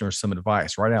our listeners some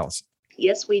advice, right, Allison?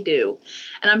 Yes, we do.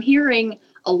 And I'm hearing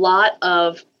a lot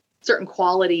of certain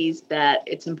qualities that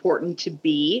it's important to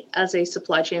be as a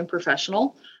supply chain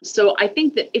professional. So I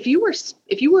think that if you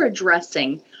were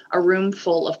addressing a room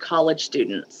full of college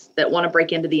students that want to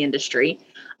break into the industry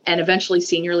and eventually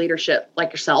senior leadership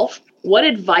like yourself, what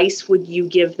advice would you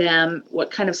give them? What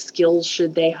kind of skills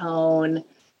should they hone?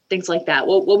 Things like that.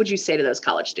 What would you say to those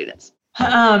college students?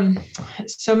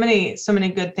 So many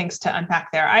good things to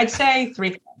unpack there. I'd say 3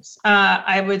 things.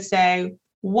 I would say,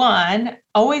 1,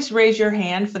 always raise your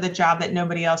hand for the job that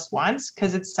nobody else wants,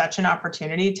 because it's such an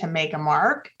opportunity to make a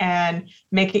mark and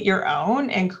make it your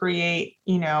own and create,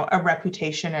 a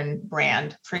reputation and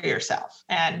brand for yourself.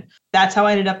 And that's how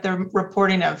I ended up the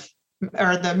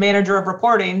manager of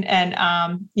reporting. And,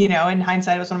 in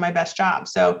hindsight, it was one of my best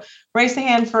jobs. So raise the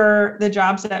hand for the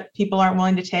jobs that people aren't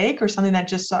willing to take, or something that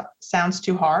just sounds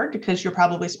too hard because you're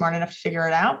probably smart enough to figure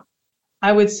it out.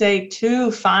 I would say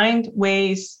 2, find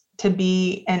ways to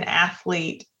be an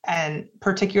athlete, and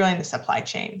particularly in the supply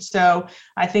chain. So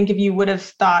I think if you would have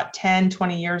thought 10,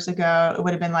 20 years ago, it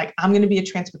would have been like, I'm going to be a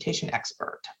transportation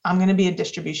expert. I'm going to be a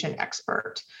distribution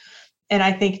expert. And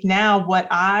I think now what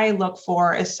I look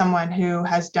for is someone who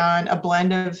has done a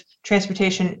blend of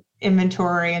transportation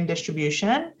inventory and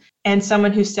distribution, and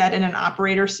someone who's sat in an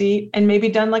operator seat and maybe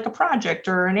done like a project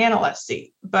or an analyst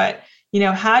seat. But,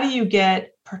 how do you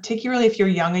get, particularly if you're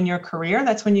young in your career,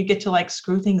 that's when you get to like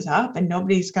screw things up and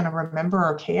nobody's going to remember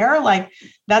or care. Like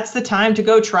that's the time to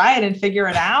go try it and figure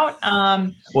it out.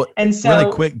 And so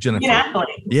really quick, Jennifer.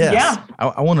 Yes. Yeah.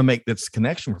 I want to make this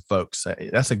connection for folks.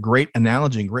 That's a great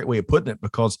analogy and great way of putting it,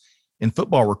 because in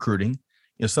football recruiting,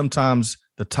 sometimes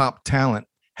the top talent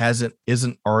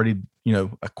isn't already,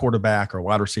 a quarterback or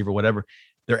wide receiver, whatever.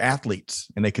 They're athletes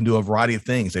and they can do a variety of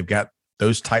things. They've got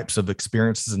those types of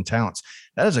experiences and talents.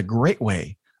 That is a great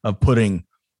way of putting,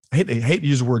 I hate to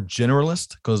use the word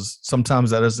generalist, because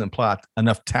sometimes that doesn't imply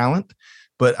enough talent,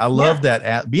 but I love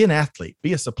that. Be an athlete,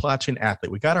 be a supply chain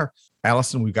athlete. We've got our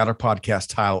podcast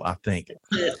title, I think.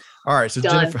 All right. So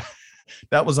done. Jennifer,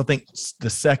 that was, I think, the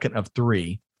second of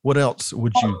three. What else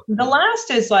would you? The last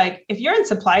is like, if you're in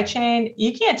supply chain,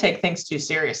 you can't take things too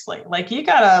seriously. Like you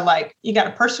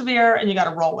gotta persevere and you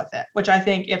gotta roll with it, which I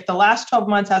think if the last 12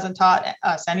 months hasn't taught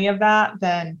us any of that,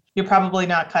 then you're probably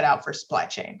not cut out for supply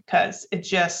chain. Cause it's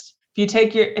just,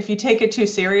 if you take it too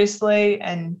seriously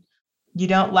and you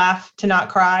don't laugh to not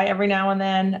cry every now and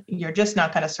then, you're just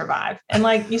not going to survive. And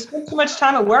like you spend too much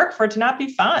time at work for it to not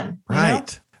be fun.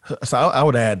 Right. So I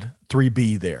would add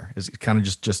 3B there is kind of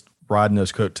just riding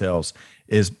those coattails,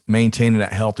 is maintaining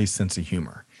that healthy sense of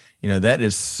humor. That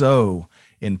is so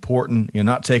important.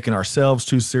 Not taking ourselves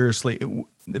too seriously.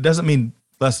 It doesn't mean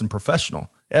less than professional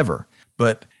ever,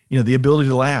 but the ability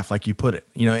to laugh, like you put it,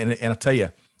 and I'll tell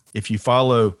you, if you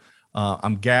follow,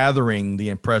 I'm gathering the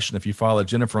impression, if you follow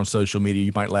Jennifer on social media,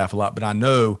 you might laugh a lot, but I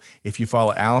know if you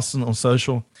follow Allison on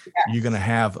social, you're going to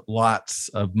have lots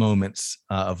of moments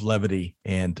of levity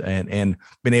and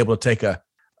being able to take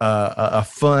a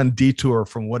fun detour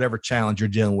from whatever challenge you're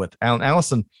dealing with.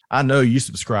 Allison, I know you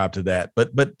subscribe to that,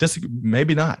 but this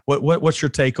maybe not. What's your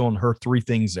take on her three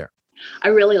things there? I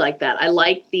really like that.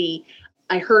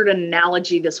 I heard an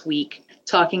analogy this week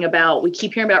talking about, we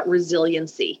keep hearing about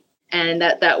resiliency and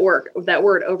that word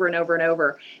over and over and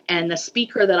over. And the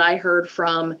speaker that I heard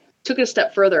from took it a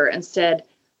step further and said,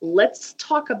 let's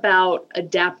talk about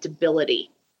adaptability.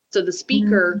 So the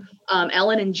speaker,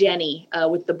 Ellen and Jenny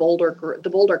with the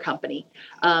Boulder Company,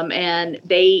 and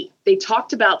they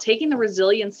talked about taking the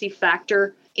resiliency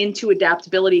factor into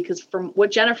adaptability, because from what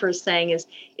Jennifer is saying is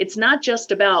it's not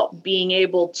just about being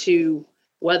able to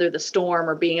weather the storm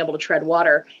or being able to tread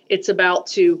water. It's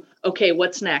about okay,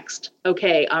 what's next?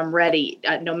 Okay, I'm ready.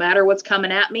 No matter what's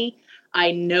coming at me,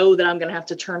 I know that I'm going to have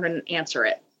to turn and answer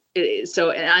it.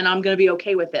 And I'm going to be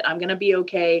okay with it. I'm going to be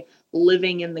okay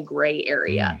living in the gray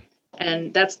area.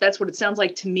 And that's what it sounds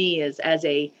like to me, is as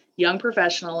a young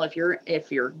professional, if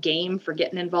you're game for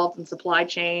getting involved in supply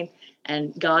chain,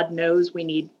 and God knows we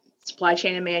need supply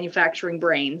chain and manufacturing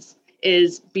brains,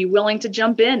 is be willing to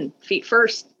jump in feet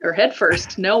first or head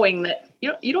first, knowing that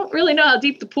you don't really know how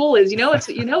deep the pool is.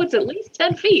 It's at least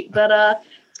 10 feet, but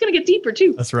it's going to get deeper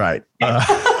too. That's right.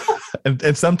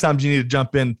 And sometimes you need to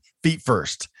jump in feet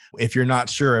first if you're not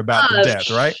sure about the depth,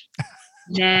 right?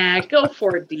 Nah, go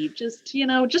for it deep.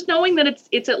 Just knowing that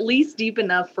it's at least deep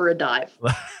enough for a dive.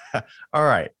 All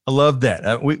right. I love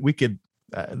that. We could,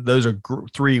 those are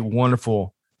three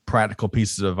wonderful practical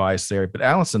pieces of advice there. But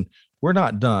Allison, we're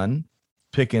not done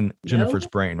picking Jennifer's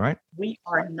brain, right? We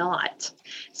are not.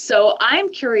 So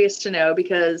I'm curious to know,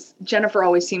 because Jennifer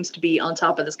always seems to be on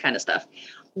top of this kind of stuff,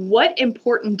 what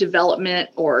important development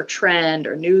or trend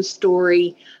or news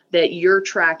story that you're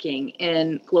tracking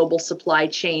in global supply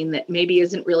chain that maybe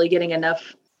isn't really getting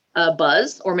enough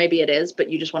buzz, or maybe it is, but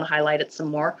you just want to highlight it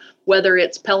some more, whether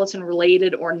it's Peloton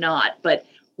related or not. But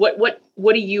what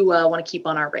do you want to keep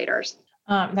on our radars?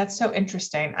 That's so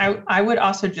interesting. I would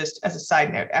also, just as a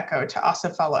side note, echo to also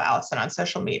follow Allison on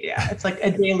social media. It's like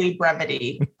a daily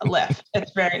brevity lift.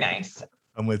 It's very nice.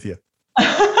 I'm with you.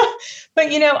 But,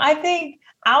 I think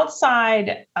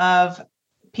outside of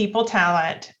people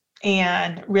talent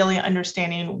and really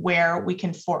understanding where we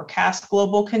can forecast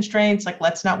global constraints, like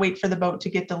let's not wait for the boat to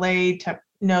get delayed to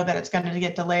know that it's going to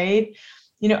get delayed.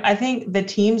 I think the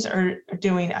teams are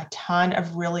doing a ton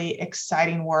of really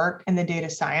exciting work in the data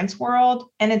science world.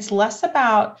 And it's less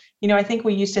about, I think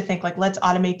we used to think like, let's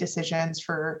automate decisions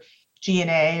for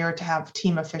G&A or to have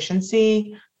team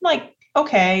efficiency. Like,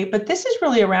 okay, but this is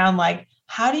really around like,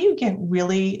 how do you get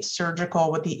really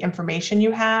surgical with the information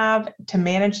you have to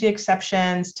manage the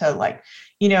exceptions to like,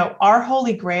 our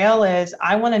holy grail is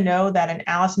I want to know that in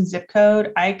Allison zip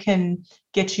code, I can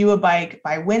get you a bike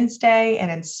by Wednesday, and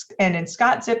in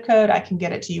Scott zip code, I can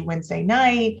get it to you Wednesday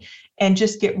night, and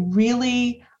just get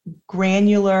really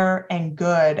granular and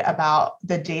good about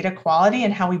the data quality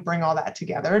and how we bring all that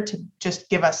together to just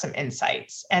give us some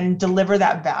insights and deliver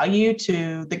that value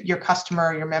to your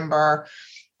customer, your member.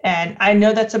 And I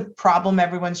know that's a problem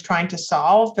everyone's trying to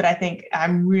solve, but I think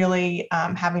I'm really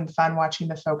having fun watching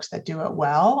the folks that do it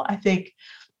well.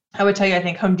 I would tell you, I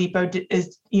think Home Depot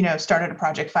started a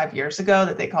project 5 years ago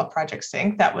that they called Project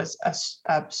Sync. That was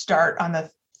a start on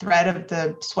the thread of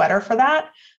the sweater for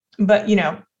that. But,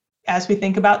 as we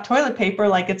think about toilet paper,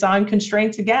 like it's on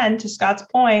constraints again, to Scott's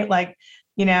point, like,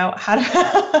 how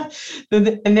to,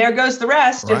 and there goes the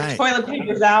rest if toilet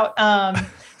paper's out.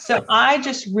 So I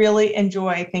just really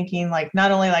enjoy thinking like,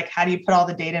 not only like, how do you put all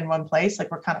the data in one place?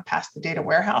 Like we're kind of past the data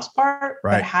warehouse part,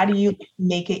 but how do you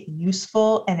make it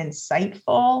useful and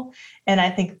insightful? And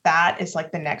I think that is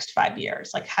like the next 5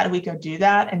 years. Like, how do we go do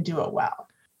that and do it well?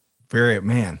 A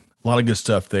lot of good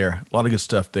stuff there.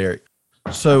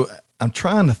 So I'm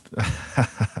trying to,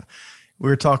 we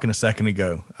were talking a second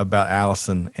ago about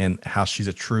Allison and how she's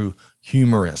a true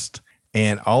humorist.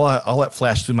 And all that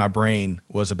flashed through my brain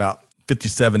was about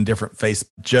 57 different face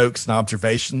jokes and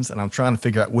observations, and I'm trying to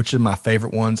figure out which of my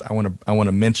favorite ones I want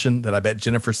to mention that I bet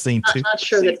Jennifer's seen too. I'm not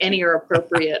sure that any are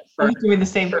appropriate for doing the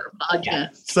same podcast. Yeah.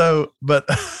 So, but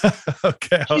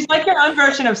okay. She's like your own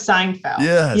version of Seinfeld.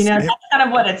 Yes. That's kind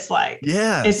of what it's like.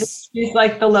 Yes. She's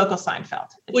like the local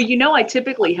Seinfeld. Well, I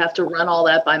typically have to run all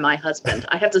that by my husband.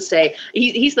 I have to say,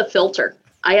 he's the filter.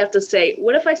 I have to say,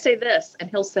 what if I say this? And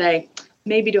he'll say,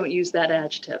 maybe don't use that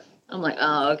adjective. I'm like,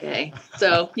 oh, okay.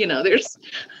 So, there's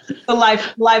the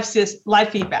live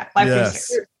feedback.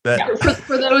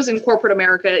 For those in corporate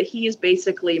America, he's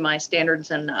basically my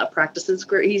standards and practices.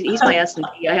 He's my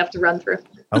S&P I have to run through.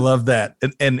 I love that.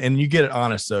 And you get it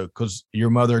honest though, because your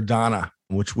mother, Donna,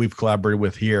 which we've collaborated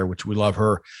with here, which we love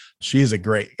her. She's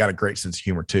got a great sense of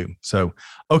humor too. So,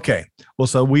 okay. Well,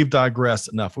 so we've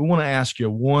digressed enough. We want to ask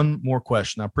you one more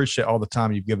question. I appreciate all the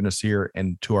time you've given us here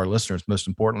and to our listeners, most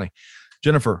importantly.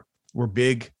 Jennifer, we're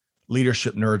big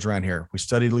leadership nerds around here. We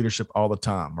study leadership all the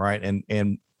time, right?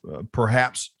 And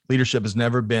perhaps leadership has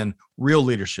never been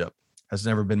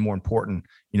more important.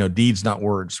 Deeds, not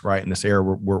words, right? In this era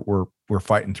we're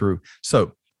fighting through.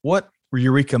 So, what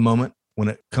eureka moment when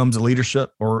it comes to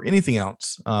leadership or anything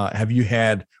else have you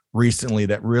had recently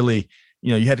that really,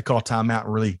 you had to call time out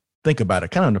and really think about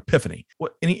it, kind of an epiphany?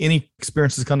 What any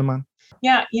experiences come to mind?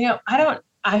 Yeah,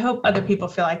 I hope other people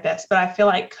feel like this, but I feel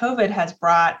like COVID has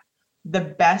brought the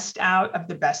best out of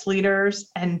the best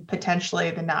leaders and potentially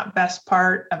the not best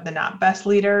part of the not best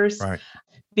leaders. Right.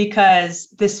 Because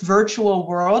this virtual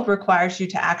world requires you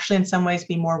to actually in some ways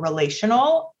be more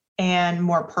relational and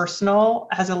more personal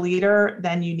as a leader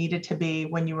than you needed to be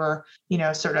when you were,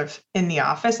 sort of in the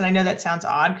office. And I know that sounds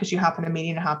odd because you hop in a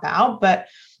meeting and hop out, but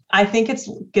I think it's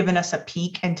given us a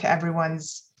peek into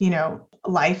everyone's,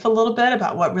 life a little bit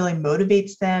about what really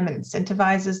motivates them and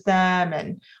incentivizes them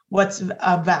and what's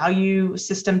a value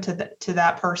system to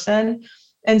that person.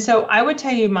 And so I would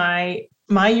tell you my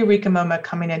eureka moment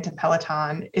coming into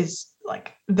Peloton is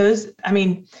like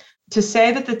to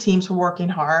say that the teams were working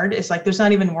hard is like, there's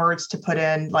not even words to put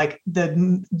in like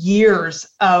the years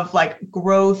of like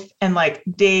growth and like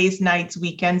days, nights,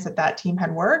 weekends that team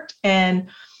had worked. And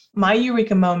my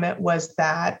eureka moment was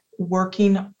that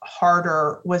working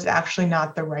harder was actually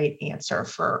not the right answer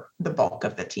for the bulk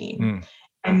of the team.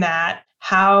 And that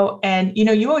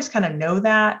you always kind of know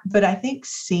that, but I think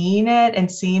seeing it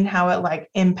and seeing how it like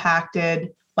impacted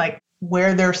like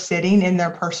where they're sitting in their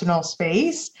personal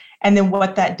space, and then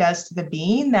what that does to the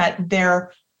being, that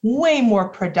they're way more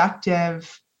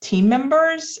productive team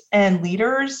members and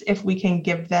leaders if we can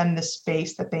give them the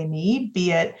space that they need,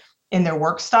 be it in their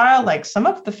work style. Like some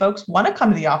of the folks want to come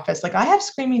to the office. Like I have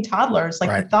screaming toddlers.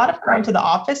 Like the thought of going to the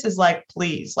office is like,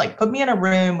 please, like put me in a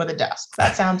room with a desk.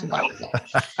 That sounds wonderful.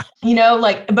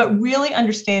 But really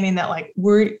understanding that like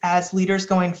we're as leaders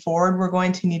going forward, we're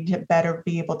going to need to better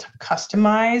be able to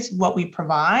customize what we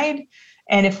provide.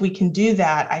 And if we can do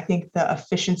that, I think the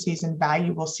efficiencies and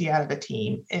value we'll see out of the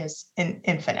team is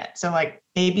infinite. So like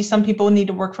maybe some people need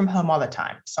to work from home all the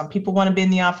time. Some people want to be in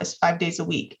the office 5 days a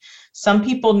week. Some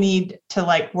people need to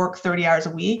like work 30 hours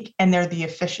a week, and they're the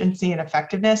efficiency and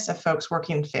effectiveness of folks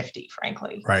working 50,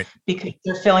 frankly, right? Because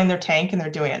they're filling their tank and they're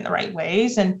doing it in the right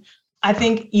ways. And I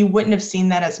think you wouldn't have seen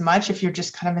that as much if you're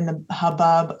just kind of in the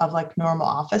hubbub of like normal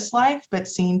office life, but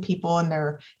seeing people in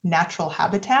their natural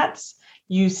habitats,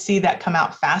 you see that come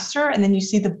out faster, and then you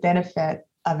see the benefit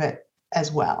of it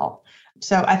as well.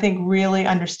 So I think really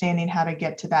understanding how to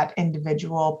get to that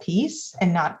individual piece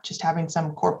and not just having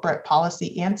some corporate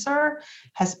policy answer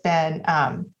has been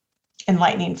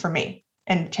enlightening for me,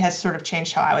 and has sort of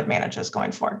changed how I would manage this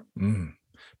going forward.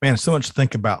 Man, so much to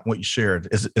think about what you shared.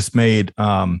 It's made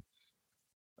being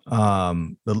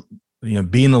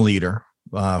a leader,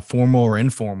 formal or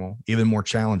informal, even more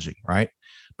challenging, right?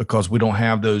 Because we don't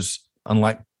have those,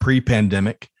 unlike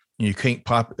pre-pandemic, you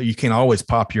can't always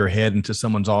pop your head into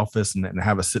someone's office and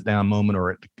have a sit down moment,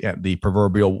 or at the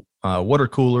proverbial water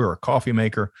cooler or coffee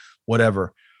maker,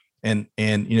 whatever. And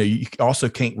you also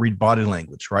can't read body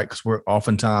language, right? Because we're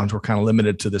kind of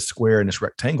limited to this square and this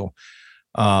rectangle,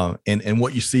 and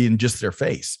what you see in just their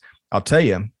face. I'll tell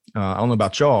you, I don't know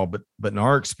about y'all, but in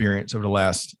our experience over the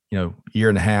last year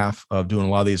and a half of doing a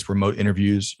lot of these remote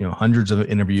interviews, hundreds of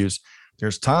interviews,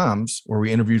 there's times where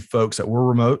we interviewed folks that were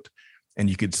remote, and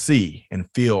you could see and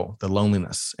feel the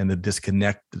loneliness and the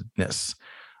disconnectedness,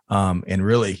 and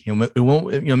really,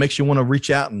 it makes you want to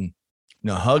reach out and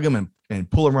hug them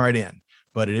and pull them right in.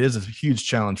 But it is a huge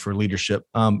challenge for leadership.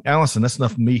 Allison, that's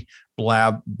enough of me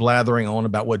blathering on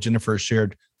about what Jennifer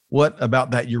shared. What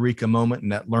about that eureka moment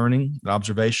and that learning, that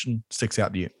observation sticks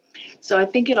out to you? So I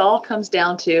think it all comes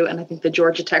down to, and I think the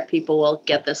Georgia Tech people will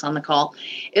get this on the call,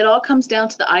 it all comes down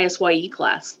to the ISYE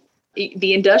class.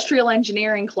 The industrial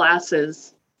engineering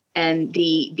classes and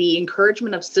the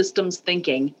encouragement of systems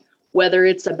thinking, whether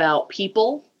it's about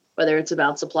people, whether it's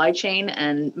about supply chain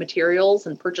and materials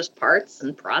and purchase parts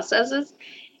and processes,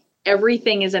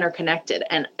 everything is interconnected.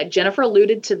 And Jennifer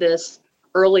alluded to this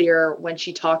earlier when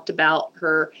she talked about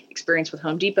her experience with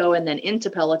Home Depot and then into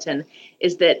Peloton,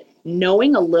 is that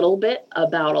knowing a little bit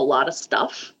about a lot of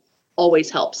stuff always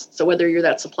helps. So whether you're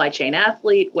that supply chain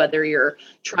athlete, whether you're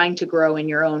trying to grow in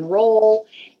your own role,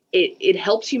 it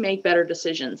helps you make better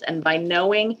decisions. And by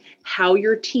knowing how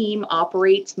your team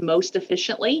operates most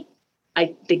efficiently,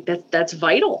 I think that's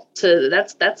vital to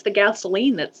that's the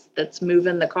gasoline that's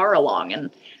moving the car along. And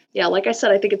yeah, like I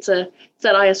said, I think it's that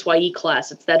ISYE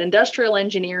class. It's that industrial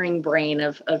engineering brain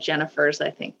of Jennifer's. I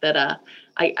think that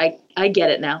I get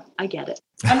it now. I get it.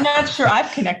 I'm not sure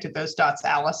I've connected those dots,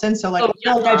 Allison. So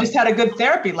I just had a good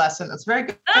therapy lesson. That's very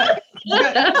good.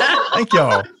 Thank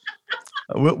y'all.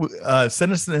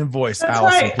 Send us an invoice, That's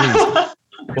Allison, right. please.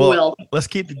 Well, let's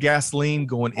keep the gasoline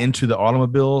going into the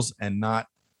automobiles and not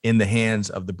in the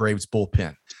hands of the Braves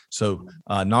bullpen. So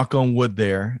knock on wood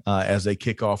there as they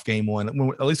kick off game one.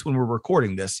 At least when we're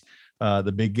recording this,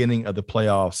 the beginning of the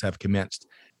playoffs have commenced.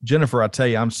 Jennifer, I tell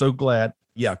you, I'm so glad.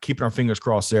 Yeah, keeping our fingers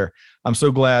crossed there. I'm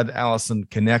so glad Allison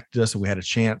connected us and we had a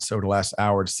chance over the last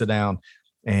hour to sit down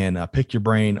and pick your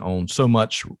brain on so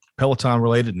much Peloton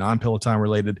related, non-Peloton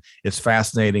related. It's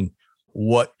fascinating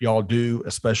what y'all do,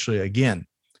 especially again,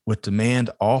 with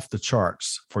demand off the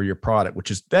charts for your product, which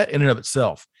is that in and of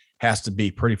itself has to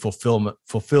be pretty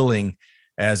fulfilling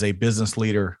as a business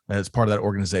leader, as part of that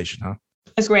organization, huh?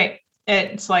 It's great.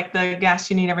 It's like the gas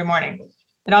you need every morning.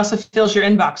 It also fills your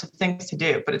inbox with things to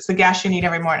do, but it's the gas you need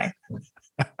every morning.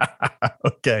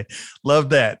 Okay. Love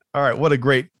that. All right. What a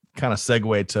great kind of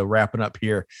segue to wrapping up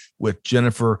here with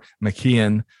Jennifer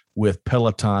McKeon with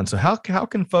Peloton. So how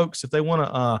can folks, if they want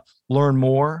to learn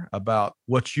more about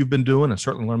what you've been doing and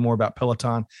certainly learn more about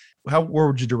Peloton, where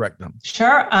would you direct them?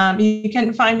 Sure. You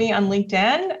can find me on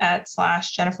LinkedIn at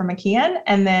 /Jennifer McKeon,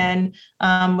 and then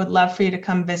would love for you to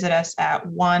come visit us at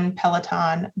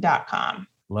onepeloton.com.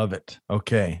 Love it.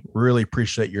 Okay. Really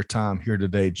appreciate your time here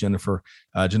today, Jennifer.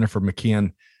 Jennifer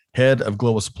McKeon, Head of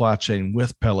Global Supply Chain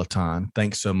with Peloton.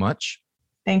 Thanks so much.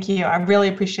 Thank you. I really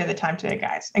appreciate the time today,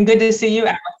 guys. And good to see you,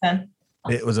 Allison.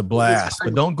 It was a blast,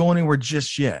 but don't go anywhere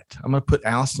just yet. I'm going to put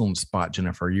Allison on the spot,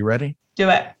 Jennifer. Are you ready? Do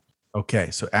it.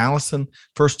 Okay. So Allison,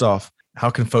 first off, how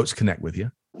can folks connect with you?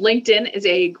 LinkedIn is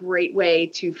a great way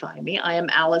to find me. I am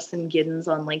Allison Giddens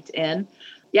on LinkedIn.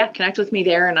 Yeah, connect with me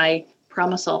there, and I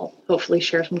promise I'll hopefully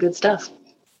share some good stuff.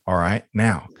 All right.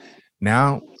 Now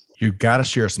you've got to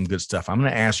share some good stuff. I'm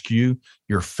going to ask you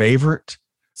your favorite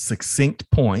succinct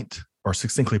point, or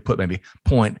succinctly put maybe,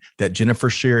 point that Jennifer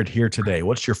shared here today.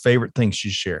 What's your favorite thing she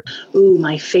shared? Ooh,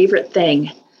 my favorite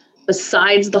thing,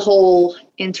 besides the whole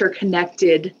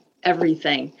interconnected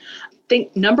everything. I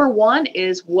think number one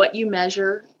is what you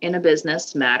measure in a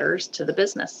business matters to the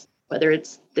business, whether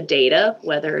it's the data,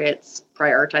 whether it's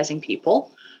prioritizing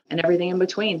people, and everything in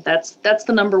between. That's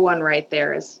the number one right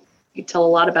there. Is you tell a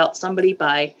lot about somebody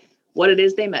by what it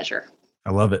is they measure.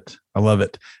 I love it.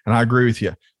 And I agree with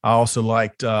you. I also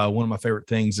liked one of my favorite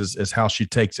things is how she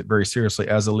takes it very seriously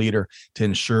as a leader to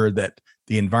ensure that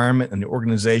the environment and the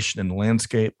organization and the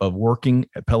landscape of working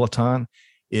at Peloton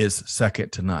is second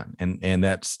to none. And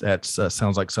that's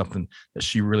sounds like something that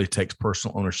she really takes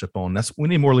personal ownership on. We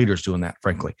need more leaders doing that,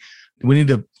 frankly. We need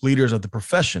the leaders of the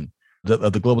profession,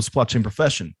 of the global supply chain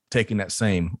profession, taking that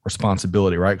same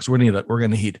responsibility, right? Because we're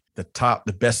going to need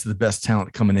the best of the best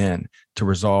talent coming in to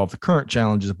resolve the current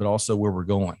challenges, but also where we're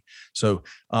going. So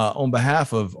on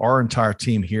behalf of our entire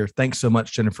team here, thanks so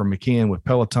much, Jennifer McKeon with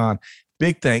Peloton.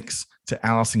 Big thanks to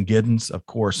Allison Giddens, of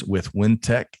course, with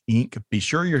Wintech Inc. Be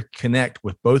sure you connect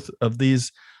with both of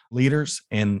these leaders.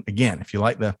 And again, if you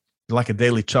like a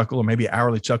daily chuckle or maybe an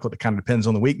hourly chuckle, that kind of depends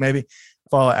on the week, maybe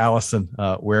follow Allison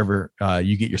wherever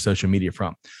you get your social media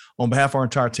from. On behalf of our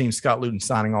entire team, Scott Luton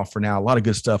signing off for now. A lot of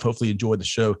good stuff. Hopefully you enjoyed the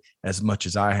show as much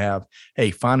as I have.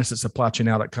 Hey, find us at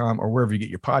supplychainnow.com or wherever you get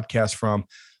your podcast from.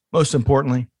 Most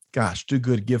importantly, gosh, do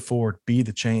good, give forward, be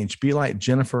the change, be like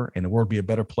Jennifer, and the world be a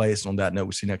better place. And on that note,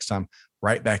 we'll see you next time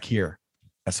right back here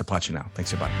at Supply Chain Now.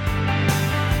 Thanks, everybody.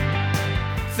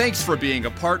 Thanks for being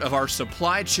a part of our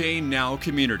Supply Chain Now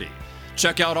community.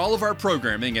 Check out all of our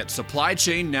programming at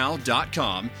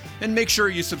supplychainnow.com and make sure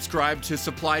you subscribe to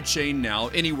Supply Chain Now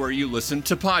anywhere you listen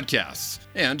to podcasts.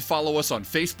 And follow us on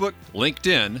Facebook,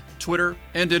 LinkedIn, Twitter,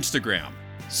 and Instagram.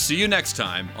 See you next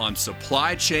time on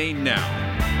Supply Chain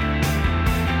Now.